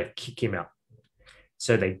 We got to kick him out.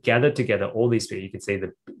 So they gathered together all these people. You can see they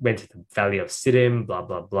went to the Valley of Siddim, blah,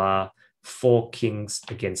 blah, blah. 4 kings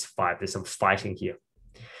against 5. There's some fighting here.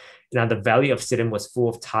 Now, the Valley of Siddim was full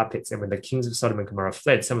of tar pits, and when the kings of Sodom and Gomorrah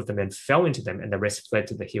fled, some of the men fell into them, and the rest fled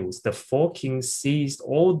to the hills. The 4 kings seized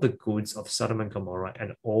all the goods of Sodom and Gomorrah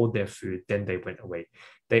and all their food. Then they went away.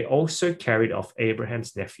 They also carried off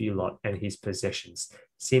Abraham's nephew Lot and his possessions,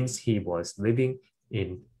 since he was living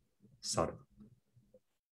in Sodom.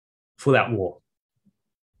 Full out war.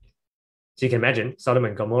 So you can imagine Sodom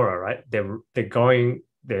and Gomorrah, right? They're going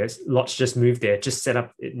there. Lot's just moved there, just set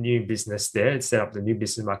up a new business there, set up the new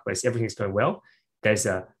business marketplace. Everything's going well. There's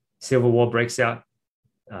a civil war breaks out,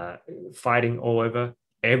 fighting all over.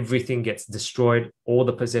 Everything gets destroyed. All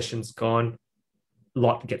the possessions gone.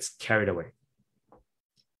 Lot gets carried away.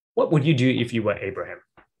 What would you do if you were Abraham?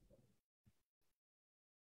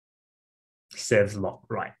 Serves Lot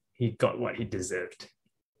right. He got what he deserved.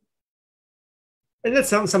 And that's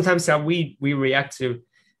sometimes how we react to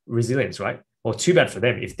resilience, right? Well, too bad for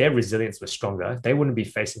them. If their resilience was stronger, they wouldn't be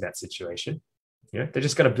facing that situation. You know, they're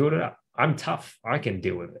just got to build it up. I'm tough. I can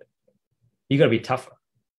deal with it. You got to be tougher.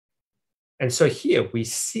 And so here we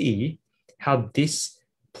see how this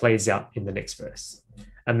plays out in the next verse.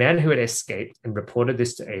 A man who had escaped and reported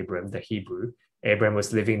this to Abram, the Hebrew. Abram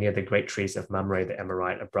was living near the great trees of Mamre the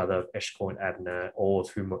Amorite, a brother of Eshcol and Abner, all of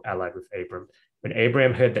whom were allied with Abram. When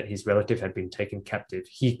Abraham heard that his relative had been taken captive,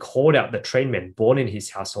 he called out the trainmen born in his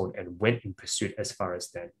household and went in pursuit as far as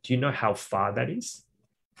Dan. Do you know how far that is?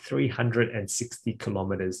 360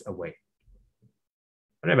 kilometers away.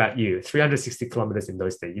 I don't know about you, 360 kilometers in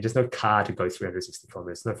those days. You just no car to go 360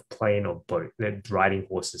 kilometers, no plane or boat. They're riding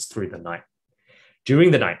horses through the night.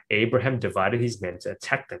 During the night, Abraham divided his men to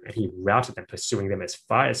attack them, and he routed them, pursuing them as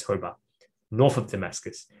far as Hobah, north of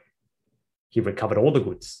Damascus. He recovered all the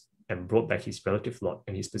goods and brought back his relative Lot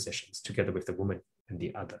and his possessions, together with the woman and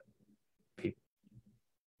the other people.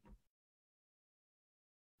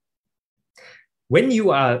 When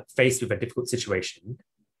you are faced with a difficult situation,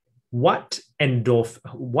 what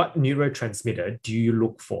neurotransmitter do you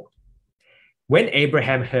look for? When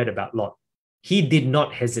Abraham heard about Lot, he did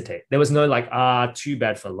not hesitate. There was no like, too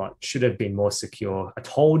bad for Lot, should have been more secure. I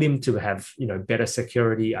told him to have, better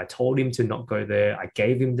security. I told him to not go there. I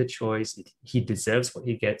gave him the choice. He deserves what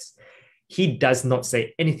he gets. He does not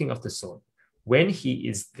say anything of the sort. When he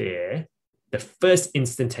is there, the first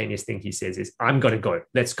instantaneous thing he says is, I'm going to go.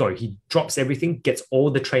 Let's go. He drops everything, gets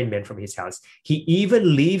all the trained men from his house. He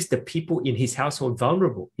even leaves the people in his household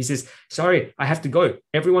vulnerable. He says, sorry, I have to go.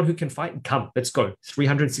 Everyone who can fight, come. Let's go.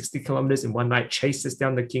 360 kilometers in one night, chases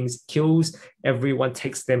down the kings, kills everyone,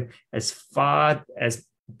 takes them as far as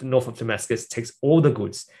the north of Damascus, takes all the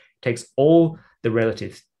goods, takes all the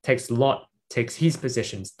relatives, takes Lot, takes his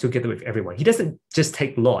possessions together with everyone. He doesn't just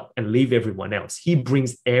take Lot and leave everyone else. He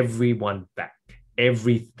brings everyone back,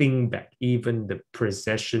 everything back, even the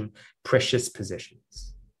precious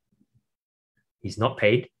possessions. He's not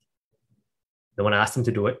paid. No one asked him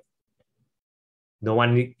to do it.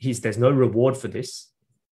 There's no reward for this.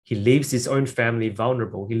 He leaves his own family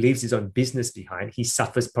vulnerable. He leaves his own business behind. He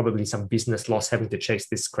suffers probably some business loss having to chase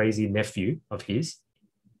this crazy nephew of his.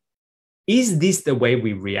 Is this the way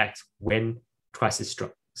we react when crisis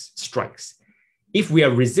strikes? If we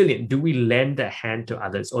are resilient, do we lend a hand to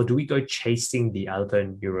others, or do we go chasing the other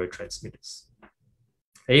neurotransmitters?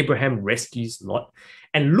 Abraham rescues Lot,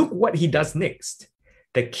 and look what he does next.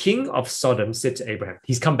 The king of Sodom said to Abraham,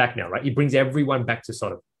 he's come back now, right? He brings everyone back to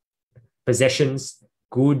Sodom. Possessions,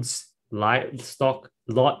 goods, livestock,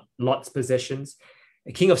 Lot's possessions.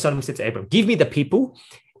 The king of Sodom said to Abraham, give me the people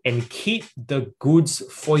and keep the goods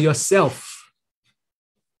for yourself.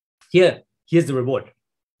 Here's the reward,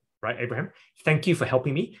 right, Abraham? Thank you for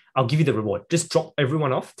helping me. I'll give you the reward. Just drop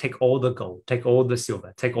everyone off, take all the gold, take all the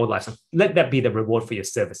silver, take all the livestock. Let that be the reward for your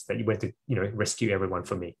service that you went to, rescue everyone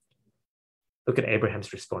from me. Look at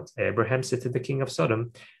Abraham's response. Abraham said to the king of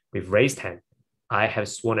Sodom, with raised hand, I have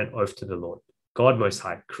sworn an oath to the Lord, God Most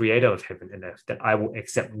High, creator of heaven and earth, that I will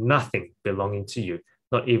accept nothing belonging to you,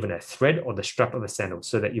 not even a thread or the strap of a sandal,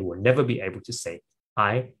 so that you will never be able to say,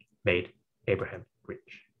 I made Abraham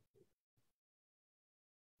rich.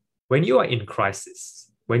 When you are in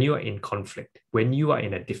crisis, when you are in conflict, when you are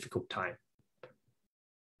in a difficult time,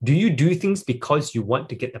 do you do things because you want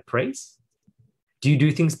to get the praise? Do you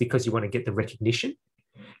do things because you want to get the recognition?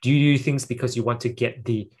 Do you do things because you want to get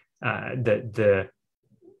the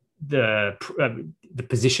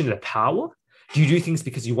position, the power? Do you do things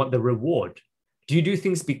because you want the reward? Do you do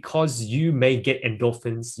things because you may get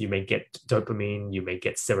endorphins, you may get dopamine, you may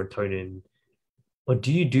get serotonin? Or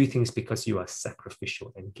do you do things because you are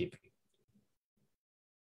sacrificial and giving?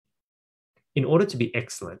 In order to be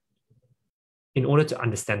excellent, in order to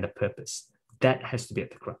understand the purpose, that has to be at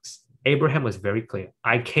the crux. Abraham was very clear.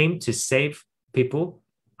 I came to save people.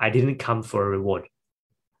 I didn't come for a reward.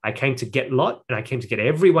 I came to get Lot, and I came to get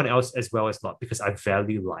everyone else as well as Lot, because I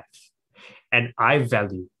value life. And I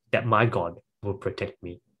value that my God will protect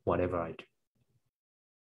me whatever I do.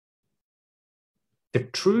 The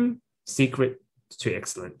true secret to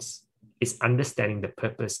excellence is understanding the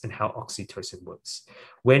purpose and how oxytocin works.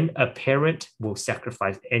 When a parent will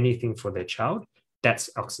sacrifice anything for their child,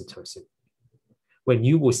 that's oxytocin. When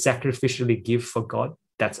you will sacrificially give for God,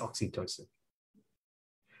 that's oxytocin.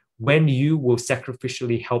 When you will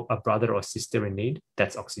sacrificially help a brother or sister in need,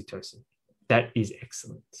 that's oxytocin. That is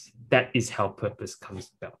excellence. That is how purpose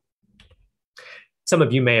comes about. Some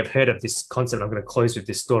of you may have heard of this concept. I'm going to close with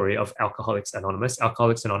this story of Alcoholics Anonymous.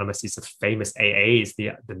 Alcoholics Anonymous is a famous AA, is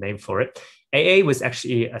the name for it. AA was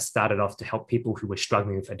actually started off to help people who were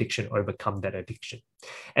struggling with addiction overcome that addiction.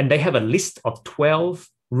 And they have a list of 12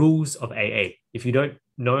 rules of AA. If you don't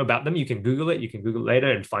know about them, you can Google it. You can Google it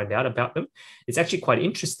later and find out about them. It's actually quite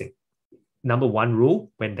interesting. Number one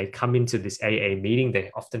rule, when they come into this AA meeting, they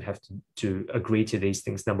often have to agree to these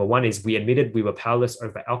things. Number one is, we admitted we were powerless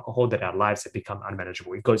over alcohol, that our lives have become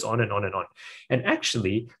unmanageable. It goes on and on and on. And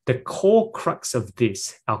actually, the core crux of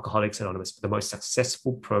this, Alcoholics Anonymous, the most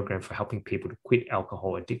successful program for helping people to quit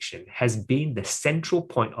alcohol addiction, has been the central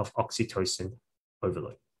point of oxytocin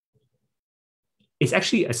overload. It's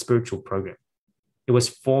actually a spiritual program. It was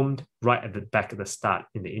formed right at the back of the start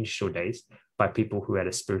in the initial days by people who had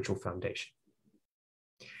a spiritual foundation.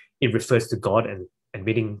 It refers to God and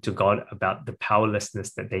admitting to God about the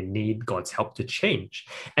powerlessness that they need God's help to change.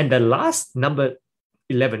 And the last number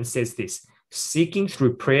 11 says this: seeking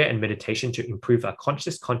through prayer and meditation to improve our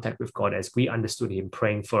conscious contact with God as we understood him,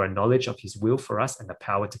 praying for a knowledge of his will for us and the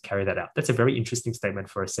power to carry that out. That's a very interesting statement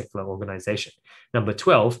for a secular organization. Number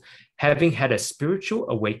 12, having had a spiritual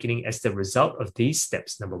awakening as the result of these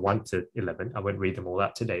steps, number 1 to 11, I won't read them all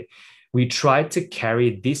out today, we tried to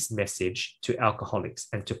carry this message to alcoholics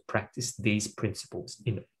and to practice these principles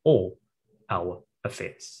in all our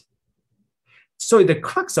affairs. So the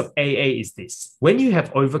crux of AA is this: when you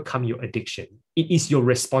have overcome your addiction, it is your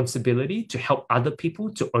responsibility to help other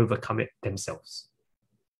people to overcome it themselves.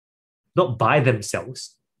 Not by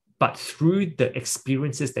themselves, but through the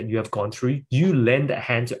experiences that you have gone through, you lend a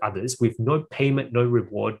hand to others with no payment, no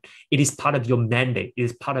reward. It is part of your mandate. It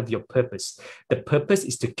is part of your purpose. The purpose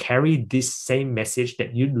is to carry this same message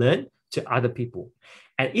that you learn to other people.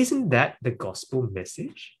 And isn't that the gospel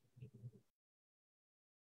message?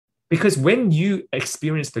 Because when you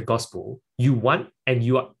experience the gospel, you want and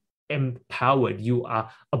you are empowered, you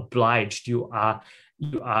are obliged, you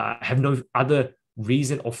have no other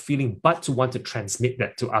reason or feeling but to want to transmit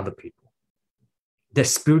that to other people. The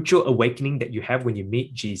spiritual awakening that you have when you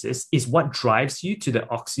meet Jesus is what drives you to the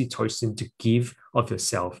oxytocin to give of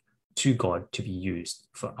yourself to God to be used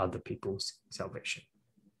for other people's salvation.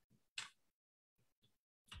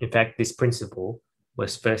 In fact, this principle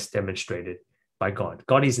was first demonstrated by God.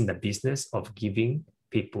 God is in the business of giving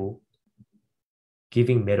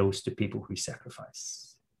medals to people who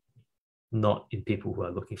sacrifice, not in people who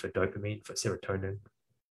are looking for dopamine, for serotonin,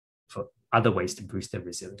 for other ways to boost their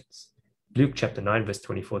resilience. Luke chapter 9, verse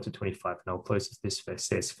 24 to 25, and I'll close with this verse,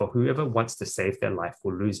 says, "For whoever wants to save their life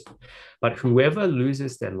will lose it, but whoever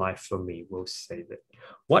loses their life for me will save it.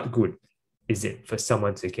 What good is it for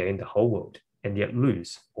someone to gain the whole world and yet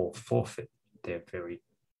lose or forfeit their very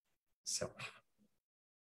self?"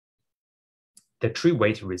 The true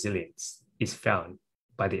way to resilience is found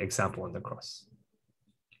by the example on the cross.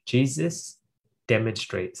 Jesus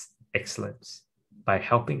demonstrates excellence by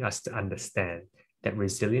helping us to understand that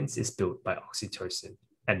resilience is built by oxytocin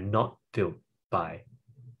and not built by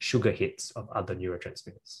sugar hits of other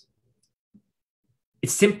neurotransmitters.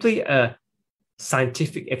 It's simply a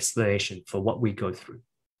scientific explanation for what we go through,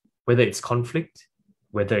 whether it's conflict,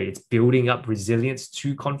 whether it's building up resilience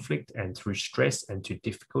to conflict and through stress and to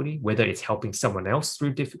difficulty, whether it's helping someone else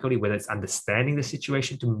through difficulty, whether it's understanding the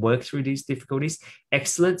situation to work through these difficulties.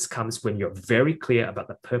 Excellence comes when you're very clear about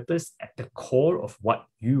the purpose at the core of what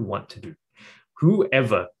you want to do.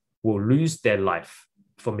 Whoever will lose their life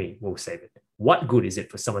for me will save it. What good is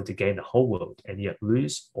it for someone to gain the whole world and yet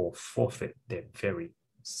lose or forfeit their very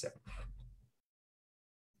self?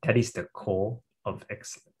 That is the core of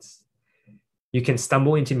excellence. You can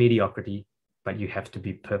stumble into mediocrity, but you have to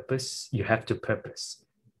purpose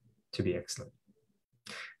to be excellent.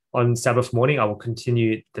 On Sabbath morning, I will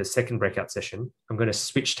continue the second breakout session. I'm going to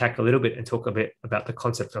switch tack a little bit and talk a bit about the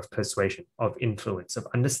concept of persuasion, of influence, of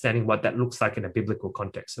understanding what that looks like in a biblical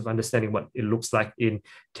context, of understanding what it looks like in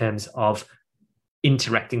terms of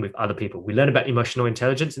interacting with other people. We learned about emotional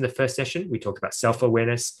intelligence in the first session. We talked about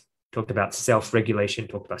self-awareness, talked about self-regulation,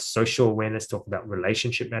 talked about social awareness, talked about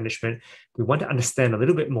relationship management. We want to understand a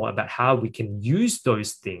little bit more about how we can use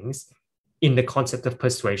those things in the concept of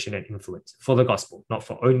persuasion and influence for the gospel, not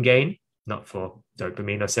for own gain, not for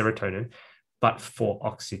dopamine or serotonin, but for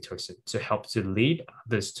oxytocin, to help to lead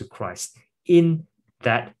others to Christ in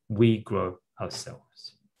that we grow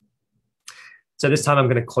ourselves. So this time I'm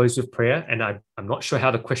going to close with prayer, and I'm not sure how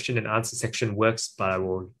the question and answer section works, but I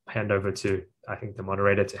will hand over to, I think, the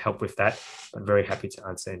moderator to help with that. I'm very happy to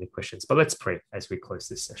answer any questions, but let's pray as we close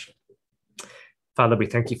this session. Father, we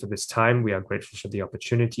thank you for this time. We are grateful for the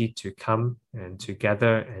opportunity to come and to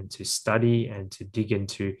gather and to study and to dig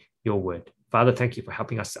into your word. Father, thank you for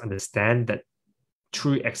helping us to understand that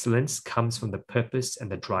true excellence comes from the purpose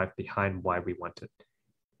and the drive behind why we want it.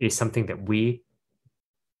 It is something that we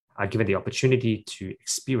are given the opportunity to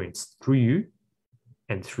experience through you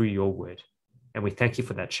and through your word. And we thank you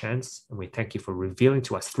for that chance. And we thank you for revealing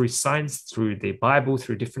to us through signs, through the Bible,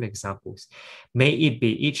 through different examples. May it be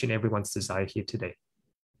each and everyone's desire here today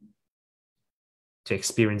to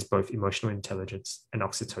experience both emotional intelligence and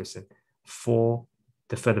oxytocin for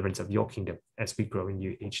the furtherance of your kingdom as we grow in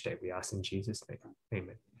you each day. We ask in Jesus' name.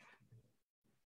 Amen.